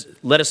 says,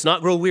 let us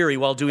not grow weary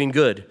while doing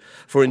good,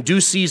 for in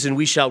due season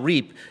we shall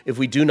reap if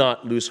we do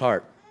not lose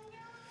heart.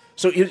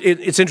 So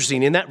it's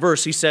interesting. In that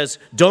verse, he says,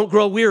 don't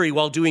grow weary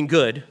while doing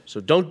good. So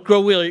don't grow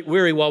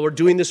weary while we're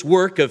doing this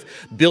work of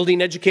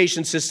building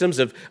education systems,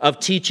 of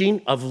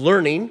teaching, of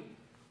learning.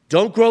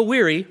 Don't grow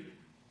weary.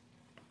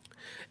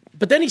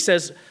 But then he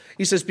says,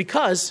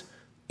 because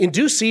in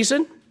due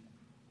season,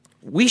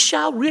 we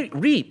shall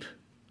reap.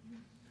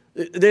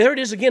 There it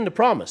is again, the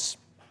promise.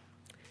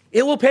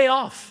 It will pay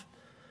off.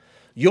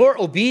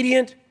 Your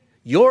obedience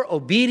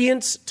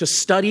to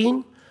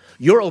studying,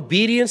 your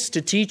obedience to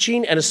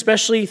teaching, and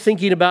especially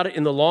thinking about it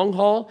in the long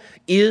haul,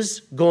 is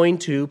going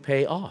to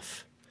pay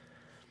off.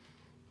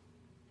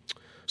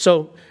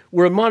 So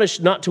we're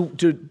admonished not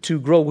to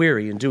grow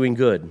weary in doing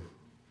good.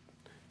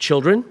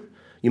 Children,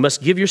 you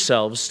must give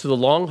yourselves to the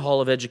long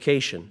haul of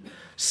education,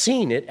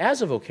 seeing it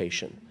as a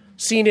vocation,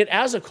 seeing it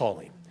as a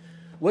calling.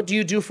 What do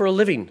you do for a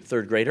living,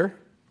 third grader?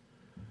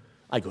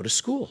 I go to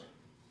school.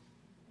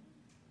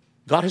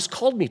 God has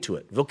called me to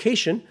it.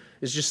 Vocation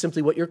is just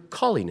simply what your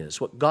calling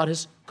is, what God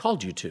has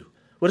called you to.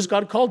 What has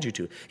God called you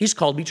to? He's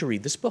called me to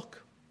read this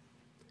book.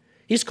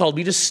 He's called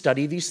me to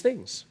study these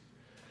things.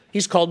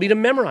 He's called me to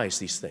memorize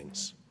these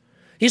things.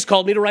 He's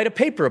called me to write a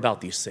paper about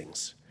these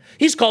things.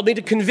 He's called me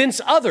to convince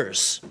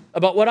others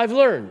about what I've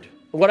learned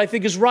and what I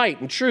think is right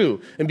and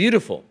true and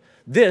beautiful.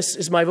 This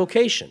is my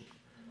vocation.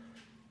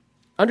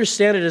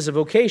 Understand it as a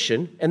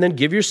vocation and then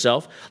give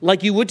yourself,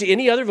 like you would to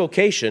any other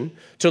vocation,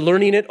 to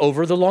learning it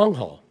over the long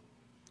haul.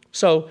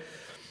 So,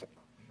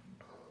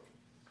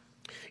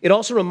 it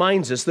also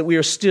reminds us that we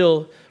are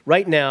still,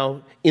 right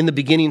now, in the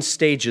beginning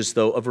stages,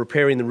 though, of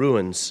repairing the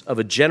ruins of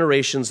a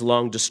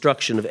generations-long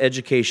destruction of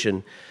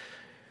education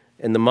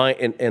and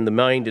the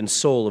mind and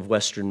soul of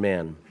Western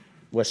man.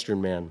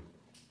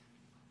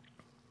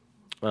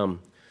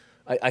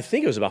 I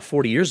think it was about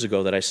 40 years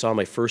ago that I saw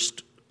my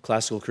first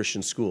classical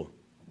Christian school.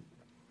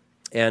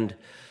 And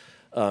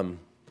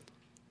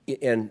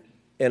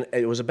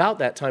it was about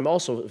that time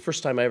also, the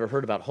first time I ever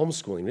heard about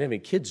homeschooling. We didn't have any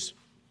kids.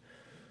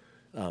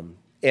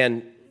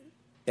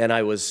 And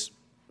I was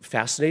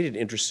fascinated,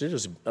 interested.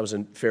 I was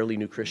a fairly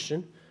new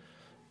Christian.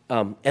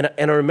 And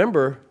I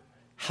remember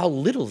how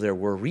little there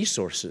were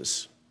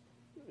resources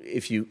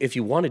if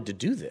you wanted to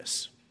do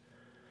this.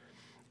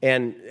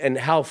 And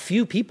how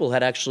few people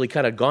had actually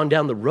kind of gone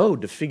down the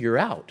road to figure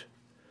out.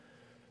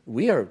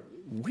 We are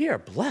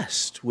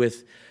blessed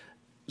with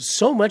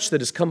so much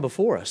that has come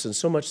before us and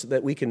so much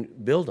that we can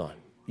build on.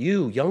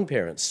 You, young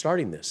parents,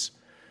 starting this,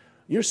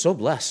 you're so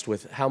blessed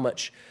with how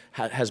much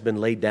has been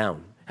laid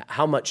down,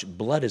 how much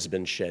blood has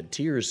been shed,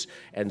 tears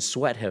and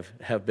sweat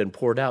have been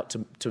poured out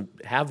to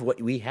have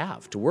what we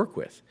have to work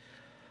with.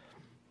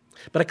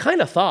 But I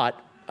kind of thought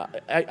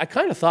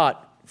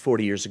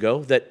 40 years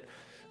ago that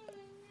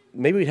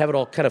maybe we'd have it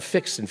all kind of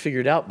fixed and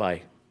figured out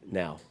by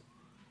now.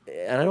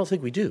 And I don't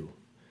think we do.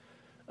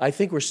 I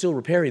think we're still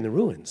repairing the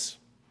ruins.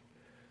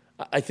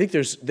 I think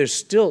there's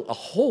still a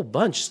whole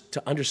bunch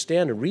to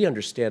understand and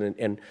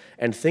re-understand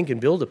and think and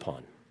build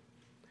upon.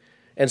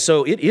 And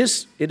so it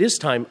is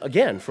time,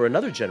 again, for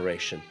another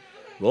generation.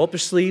 Roll up your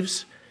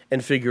sleeves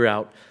and figure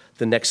out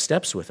the next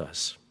steps with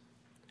us.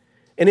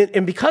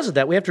 And because of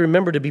that, we have to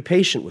remember to be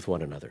patient with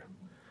one another.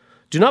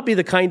 Do not be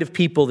the kind of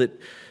people that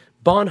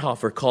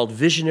Bonhoeffer called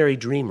visionary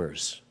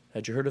dreamers.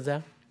 Had you heard of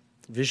that?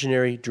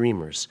 Visionary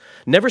dreamers.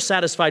 Never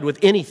satisfied with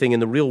anything in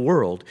the real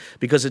world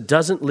because it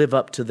doesn't live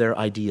up to their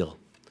ideal.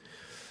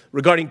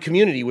 Regarding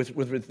community,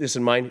 with this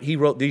in mind, he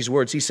wrote these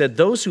words. He said,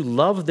 "Those who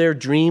love their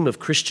dream of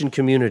Christian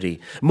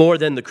community more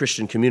than the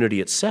Christian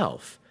community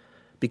itself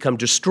become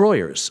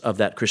destroyers of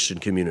that Christian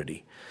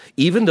community,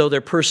 even though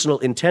their personal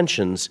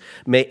intentions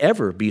may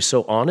ever be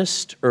so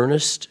honest,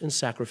 earnest, and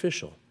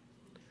sacrificial."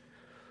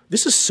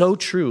 This is so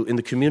true in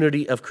the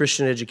community of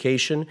Christian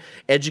education,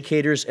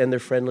 educators and their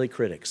friendly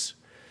critics,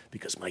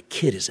 because my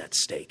kid is at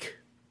stake,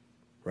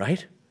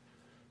 right?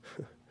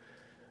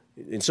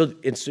 And so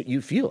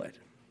you feel it.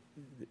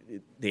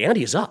 The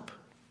ante is up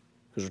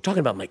because we're talking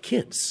about my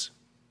kids.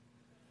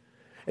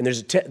 And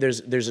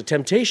there's a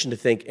temptation to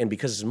think, and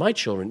because it's my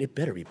children, it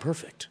better be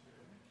perfect.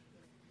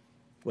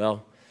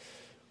 Well,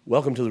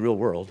 welcome to the real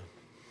world.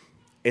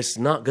 It's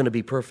not going to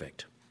be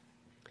perfect.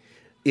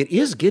 It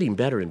is getting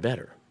better and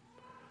better,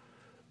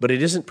 but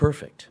it isn't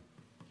perfect.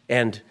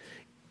 And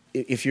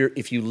if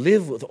you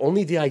live with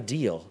only the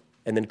ideal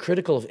and then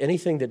critical of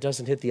anything that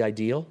doesn't hit the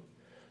ideal,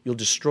 you'll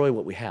destroy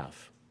what we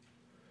have.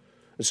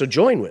 And so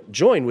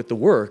join with the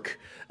work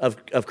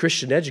of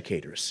Christian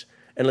educators,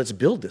 and let's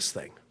build this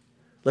thing.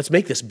 Let's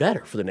make this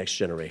better for the next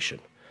generation.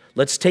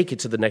 Let's take it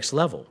to the next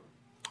level.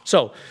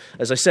 So,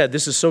 as I said,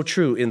 this is so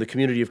true in the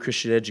community of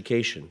Christian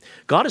education.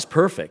 God is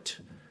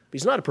perfect, but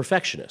he's not a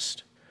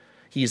perfectionist.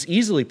 He is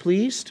easily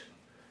pleased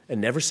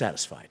and never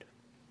satisfied.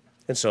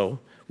 And so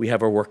we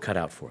have our work cut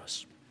out for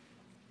us.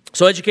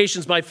 So education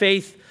is by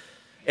faith.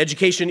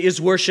 Education is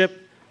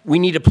worship. We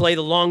need to play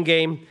the long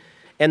game.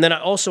 And then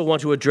I also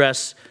want to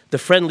address the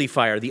friendly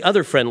fire, the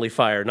other friendly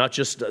fire, not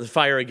just the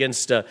fire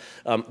against the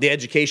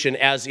education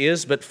as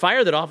is, but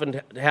fire that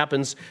often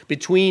happens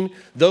between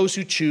those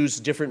who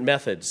choose different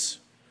methods.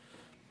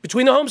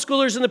 Between the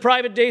homeschoolers and the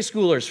private day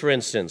schoolers, for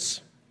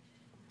instance.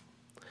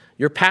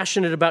 You're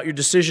passionate about your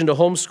decision to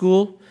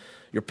homeschool.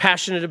 You're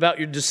passionate about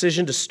your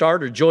decision to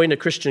start or join a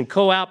Christian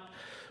co-op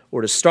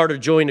or to start or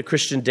join a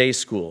Christian day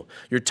school.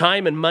 Your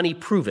time and money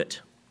prove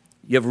it.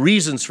 You have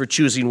reasons for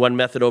choosing one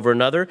method over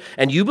another,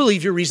 and you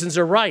believe your reasons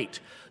are right.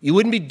 You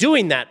wouldn't be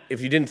doing that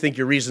if you didn't think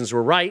your reasons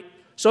were right.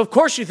 So of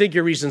course you think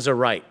your reasons are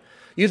right.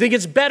 You think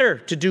it's better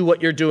to do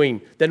what you're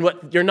doing than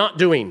what you're not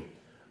doing.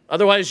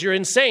 Otherwise, you're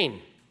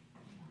insane.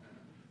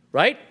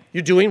 Right?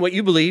 You're doing what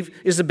you believe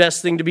is the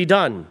best thing to be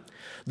done.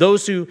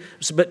 Those who,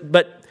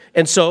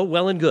 and so,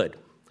 well and good.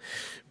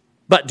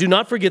 But do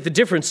not forget the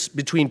difference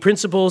between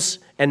principles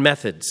and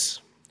methods.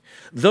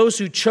 Those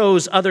who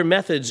chose other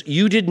methods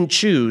you didn't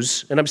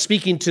choose, and I'm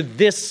speaking to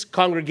this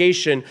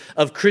congregation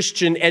of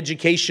Christian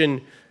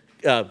education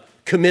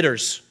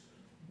committers.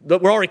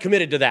 We're already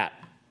committed to that,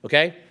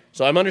 okay?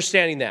 So I'm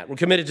understanding that. We're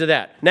committed to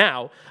that.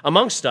 Now,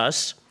 amongst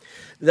us,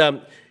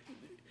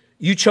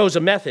 you chose a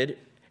method,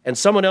 and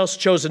someone else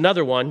chose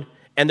another one,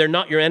 and they're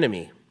not your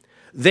enemy.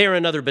 They're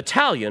another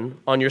battalion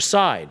on your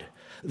side.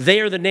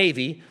 They are the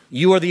Navy,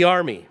 you are the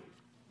Army.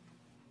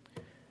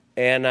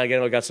 And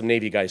again, I got some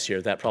Navy guys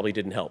here. That probably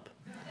didn't help.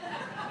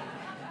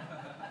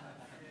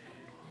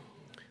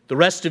 The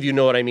rest of you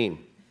know what I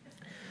mean.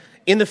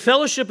 In the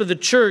fellowship of the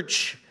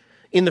church,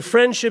 in the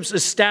friendships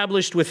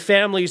established with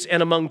families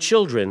and among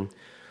children,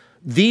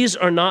 these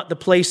are not the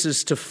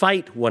places to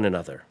fight one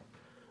another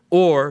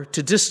or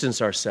to distance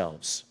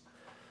ourselves.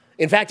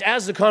 In fact,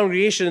 as the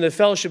congregation in the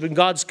fellowship in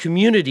God's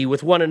community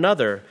with one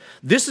another,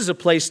 this is a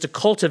place to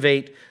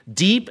cultivate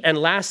deep and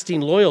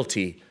lasting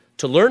loyalty,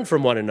 to learn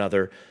from one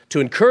another, to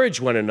encourage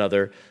one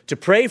another, to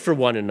pray for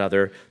one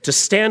another, to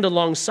stand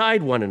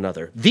alongside one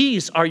another.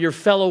 These are your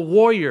fellow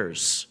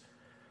warriors.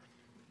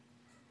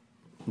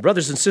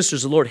 Brothers and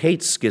sisters, the Lord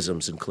hates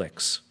schisms and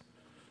cliques.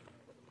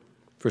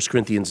 1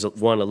 Corinthians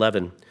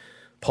 1:11,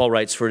 Paul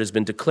writes, "For it has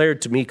been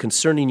declared to me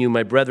concerning you,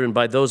 my brethren,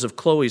 by those of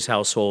Chloe's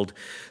household,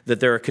 that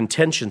there are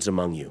contentions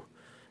among you.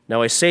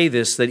 Now I say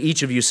this, that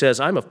each of you says,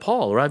 I'm of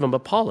Paul, or I'm of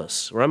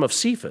Apollos, or I'm of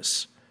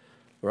Cephas,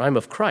 or I'm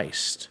of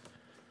Christ."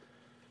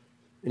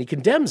 And he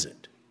condemns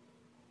it.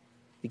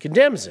 He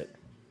condemns it.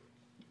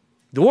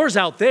 The war's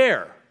out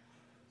there,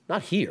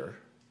 not here.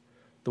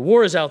 The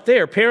war is out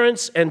there.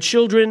 Parents and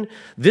children,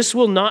 this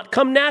will not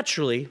come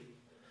naturally.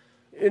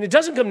 And it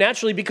doesn't come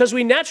naturally because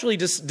we naturally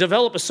just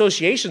develop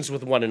associations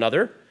with one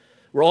another.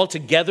 We're all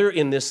together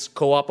in this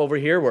co-op over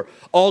here. We're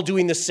all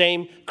doing the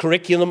same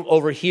curriculum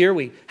over here.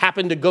 We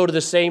happen to go to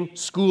the same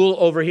school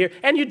over here.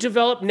 And you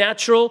develop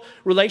natural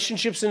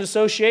relationships and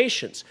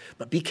associations.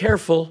 But be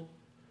careful.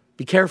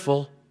 Be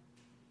careful.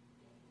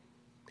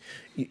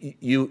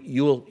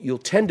 You'll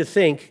tend to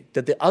think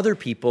that the other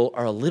people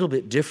are a little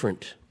bit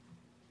different,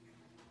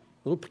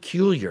 a little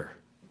peculiar.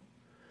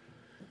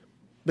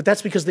 But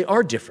that's because they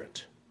are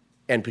different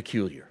and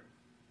peculiar,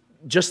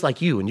 just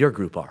like you and your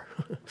group are.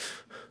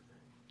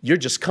 You're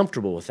just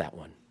comfortable with that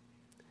one.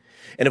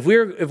 And if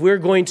we're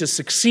going to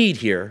succeed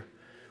here,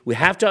 we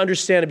have to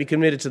understand and be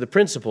committed to the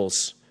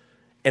principles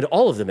and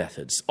all of the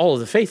methods, all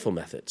of the faithful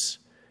methods.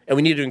 And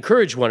we need to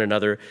encourage one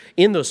another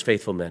in those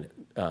faithful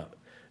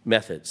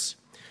methods.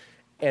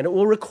 And it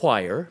will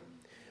require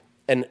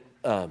an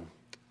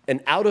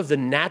out of the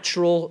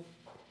natural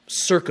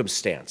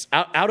circumstance,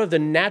 out of the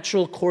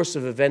natural course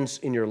of events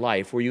in your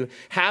life where you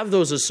have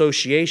those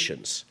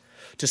associations,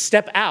 to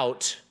step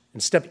out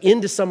and step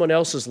into someone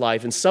else's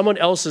life and someone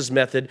else's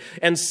method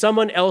and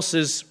someone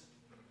else's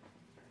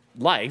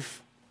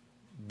life,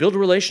 build a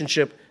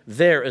relationship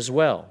there as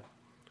well.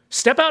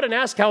 Step out and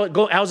ask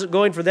how's it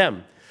going for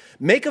them.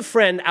 Make a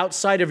friend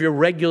outside of your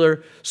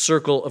regular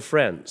circle of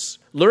friends.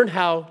 Learn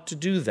how to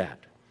do that.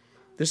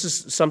 This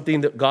is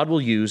something that God will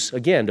use,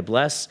 again, to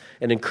bless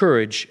and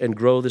encourage and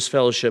grow this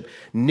fellowship,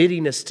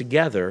 knitting us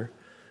together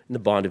in the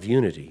bond of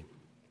unity.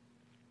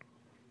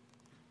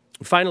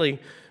 Finally,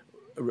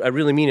 I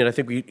really mean it, I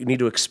think we need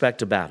to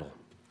expect a battle.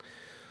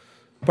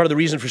 Part of the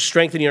reason for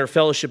strengthening our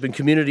fellowship and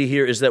community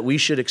here is that we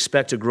should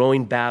expect a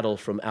growing battle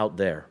from out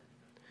there.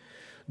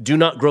 Do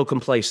not grow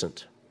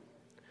complacent.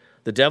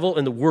 The devil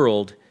and the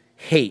world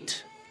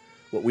hate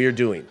what we are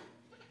doing.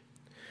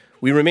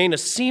 We remain a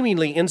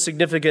seemingly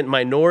insignificant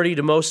minority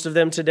to most of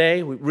them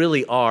today. We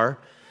really are.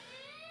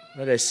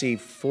 What did I see?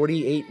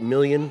 48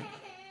 million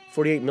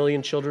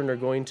children are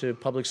going to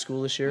public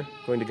school this year,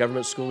 going to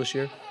government school this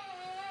year.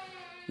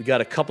 We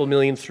got a couple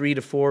million, 3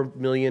 to 4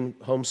 million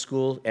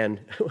homeschool. And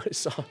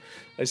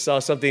I saw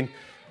something.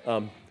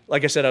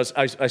 Like I said,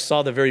 I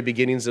saw the very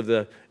beginnings of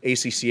the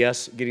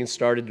ACCS getting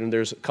started, and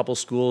there's a couple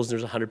schools, and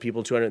there's 100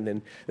 people, 200, and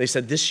then they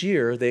said this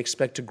year they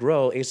expect to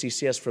grow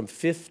ACCS from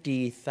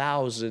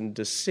 50,000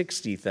 to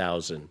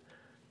 60,000.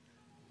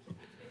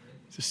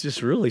 This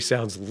just really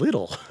sounds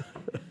little.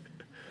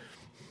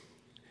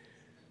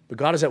 But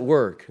God is at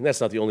work, and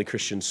that's not the only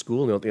Christian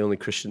school, not the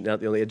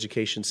only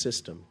education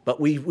system. But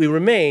we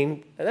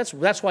remain, and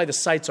that's why the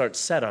sights aren't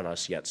set on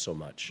us yet so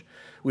much.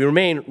 We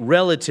remain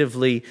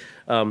relatively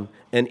an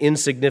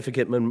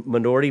insignificant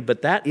minority,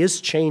 but that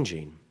is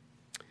changing.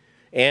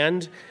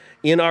 And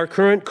in our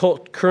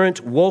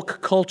current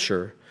woke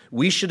culture,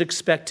 we should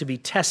expect to be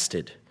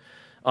tested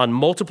on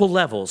multiple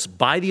levels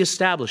by the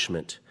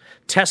establishment,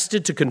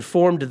 tested to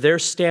conform to their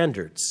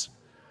standards.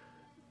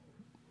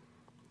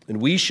 And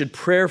we should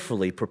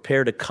prayerfully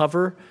prepare to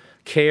cover,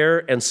 care,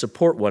 and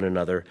support one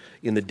another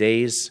in the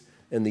days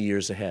and the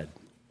years ahead.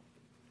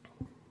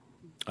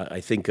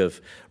 I think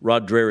of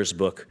Rod Dreher's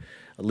book,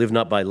 Live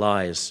Not by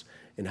Lies,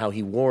 and how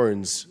he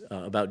warns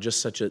about just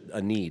such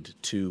a need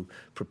to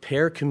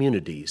prepare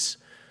communities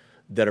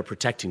that are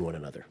protecting one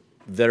another,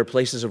 that are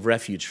places of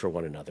refuge for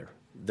one another,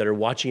 that are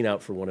watching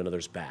out for one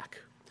another's back.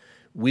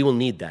 We will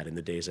need that in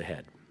the days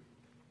ahead.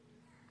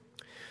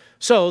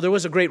 So there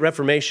was a great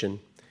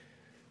Reformation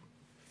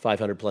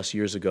 500 plus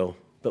years ago,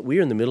 but we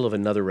are in the middle of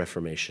another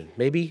Reformation,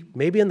 maybe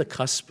in the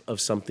cusp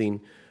of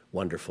something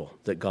wonderful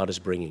that God is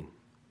bringing.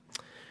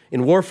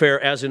 In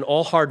warfare, as in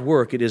all hard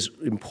work, it is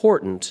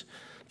important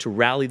to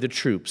rally the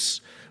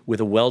troops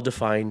with a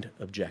well-defined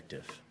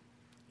objective.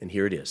 And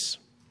here it is.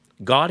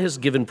 God has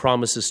given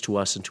promises to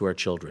us and to our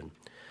children,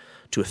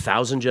 to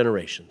 1,000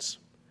 generations.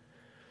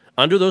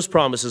 Under those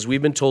promises,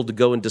 we've been told to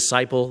go and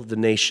disciple the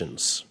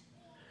nations.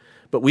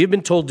 But we have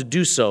been told to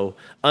do so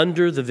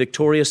under the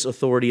victorious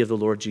authority of the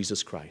Lord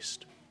Jesus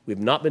Christ. We've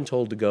not been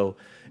told to go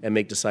and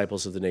make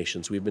disciples of the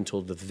nations. We've been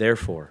told to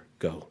therefore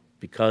go,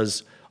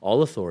 because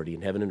all authority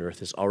in heaven and earth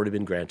has already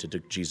been granted to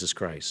Jesus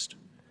Christ.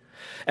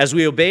 As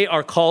we obey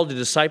our call to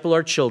disciple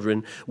our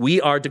children, we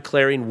are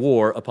declaring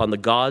war upon the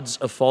gods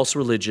of false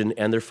religion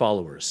and their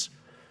followers.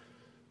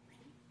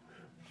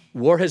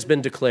 War has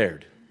been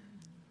declared.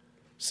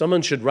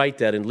 Someone should write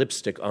that in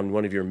lipstick on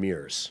one of your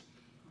mirrors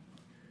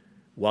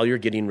while you're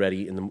getting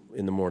ready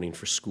in the morning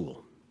for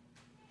school.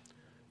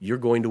 You're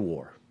going to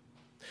war,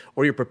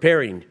 or you're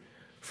preparing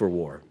for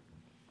war.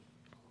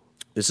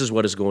 This is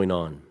what is going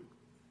on.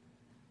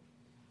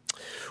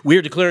 We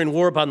are declaring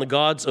war upon the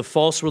gods of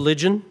false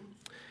religion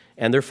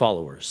and their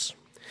followers.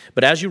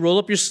 But as you roll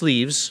up your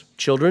sleeves,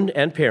 children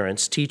and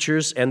parents,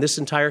 teachers, and this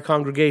entire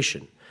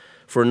congregation,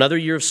 for another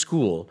year of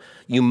school,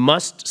 you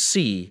must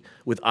see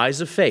with eyes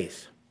of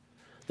faith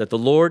that the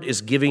Lord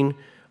is giving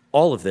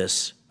all of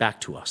this back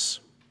to us.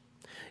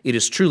 It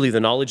is truly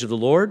the knowledge of the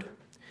Lord,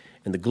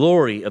 and the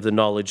glory of the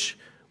knowledge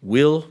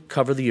will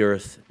cover the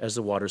earth as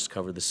the waters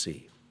cover the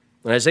sea.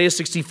 In Isaiah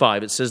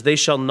 65, it says, "They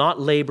shall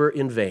not labor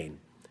in vain,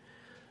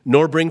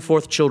 nor bring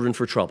forth children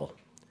for trouble.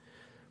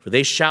 For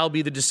they shall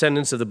be the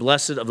descendants of the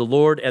blessed of the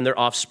Lord, and their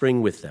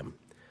offspring with them."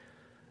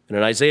 And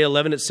in Isaiah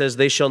 11, it says,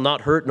 "They shall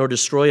not hurt nor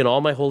destroy in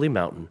all my holy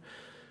mountain,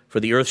 for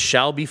the earth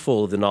shall be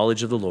full of the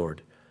knowledge of the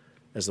Lord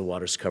as the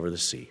waters cover the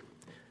sea."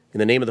 In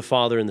the name of the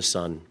Father, and the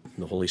Son, and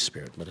the Holy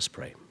Spirit, let us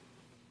pray.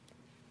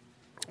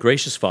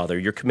 Gracious Father,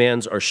 your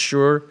commands are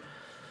sure,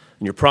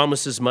 and your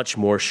promises much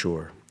more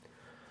sure.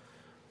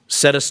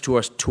 Set us to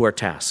our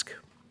task.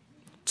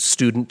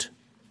 Student,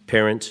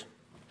 parent,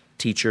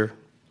 teacher,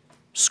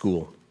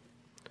 school.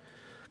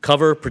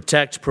 Cover,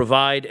 protect,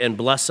 provide, and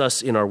bless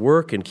us in our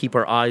work, and keep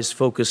our eyes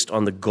focused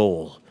on the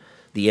goal,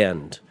 the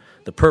end,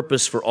 the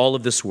purpose for all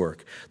of this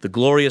work, the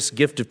glorious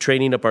gift of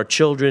training up our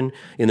children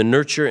in the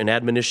nurture and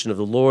admonition of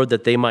the Lord,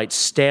 that they might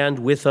stand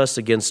with us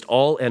against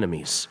all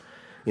enemies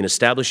in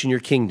establishing your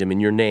kingdom in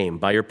your name,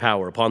 by your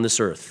power upon this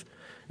earth,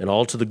 and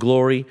all to the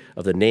glory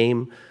of the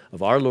name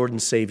of our Lord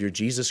and Savior,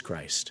 Jesus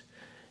Christ.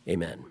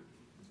 Amen.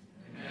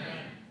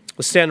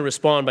 Let's stand and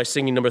respond by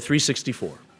singing number 364.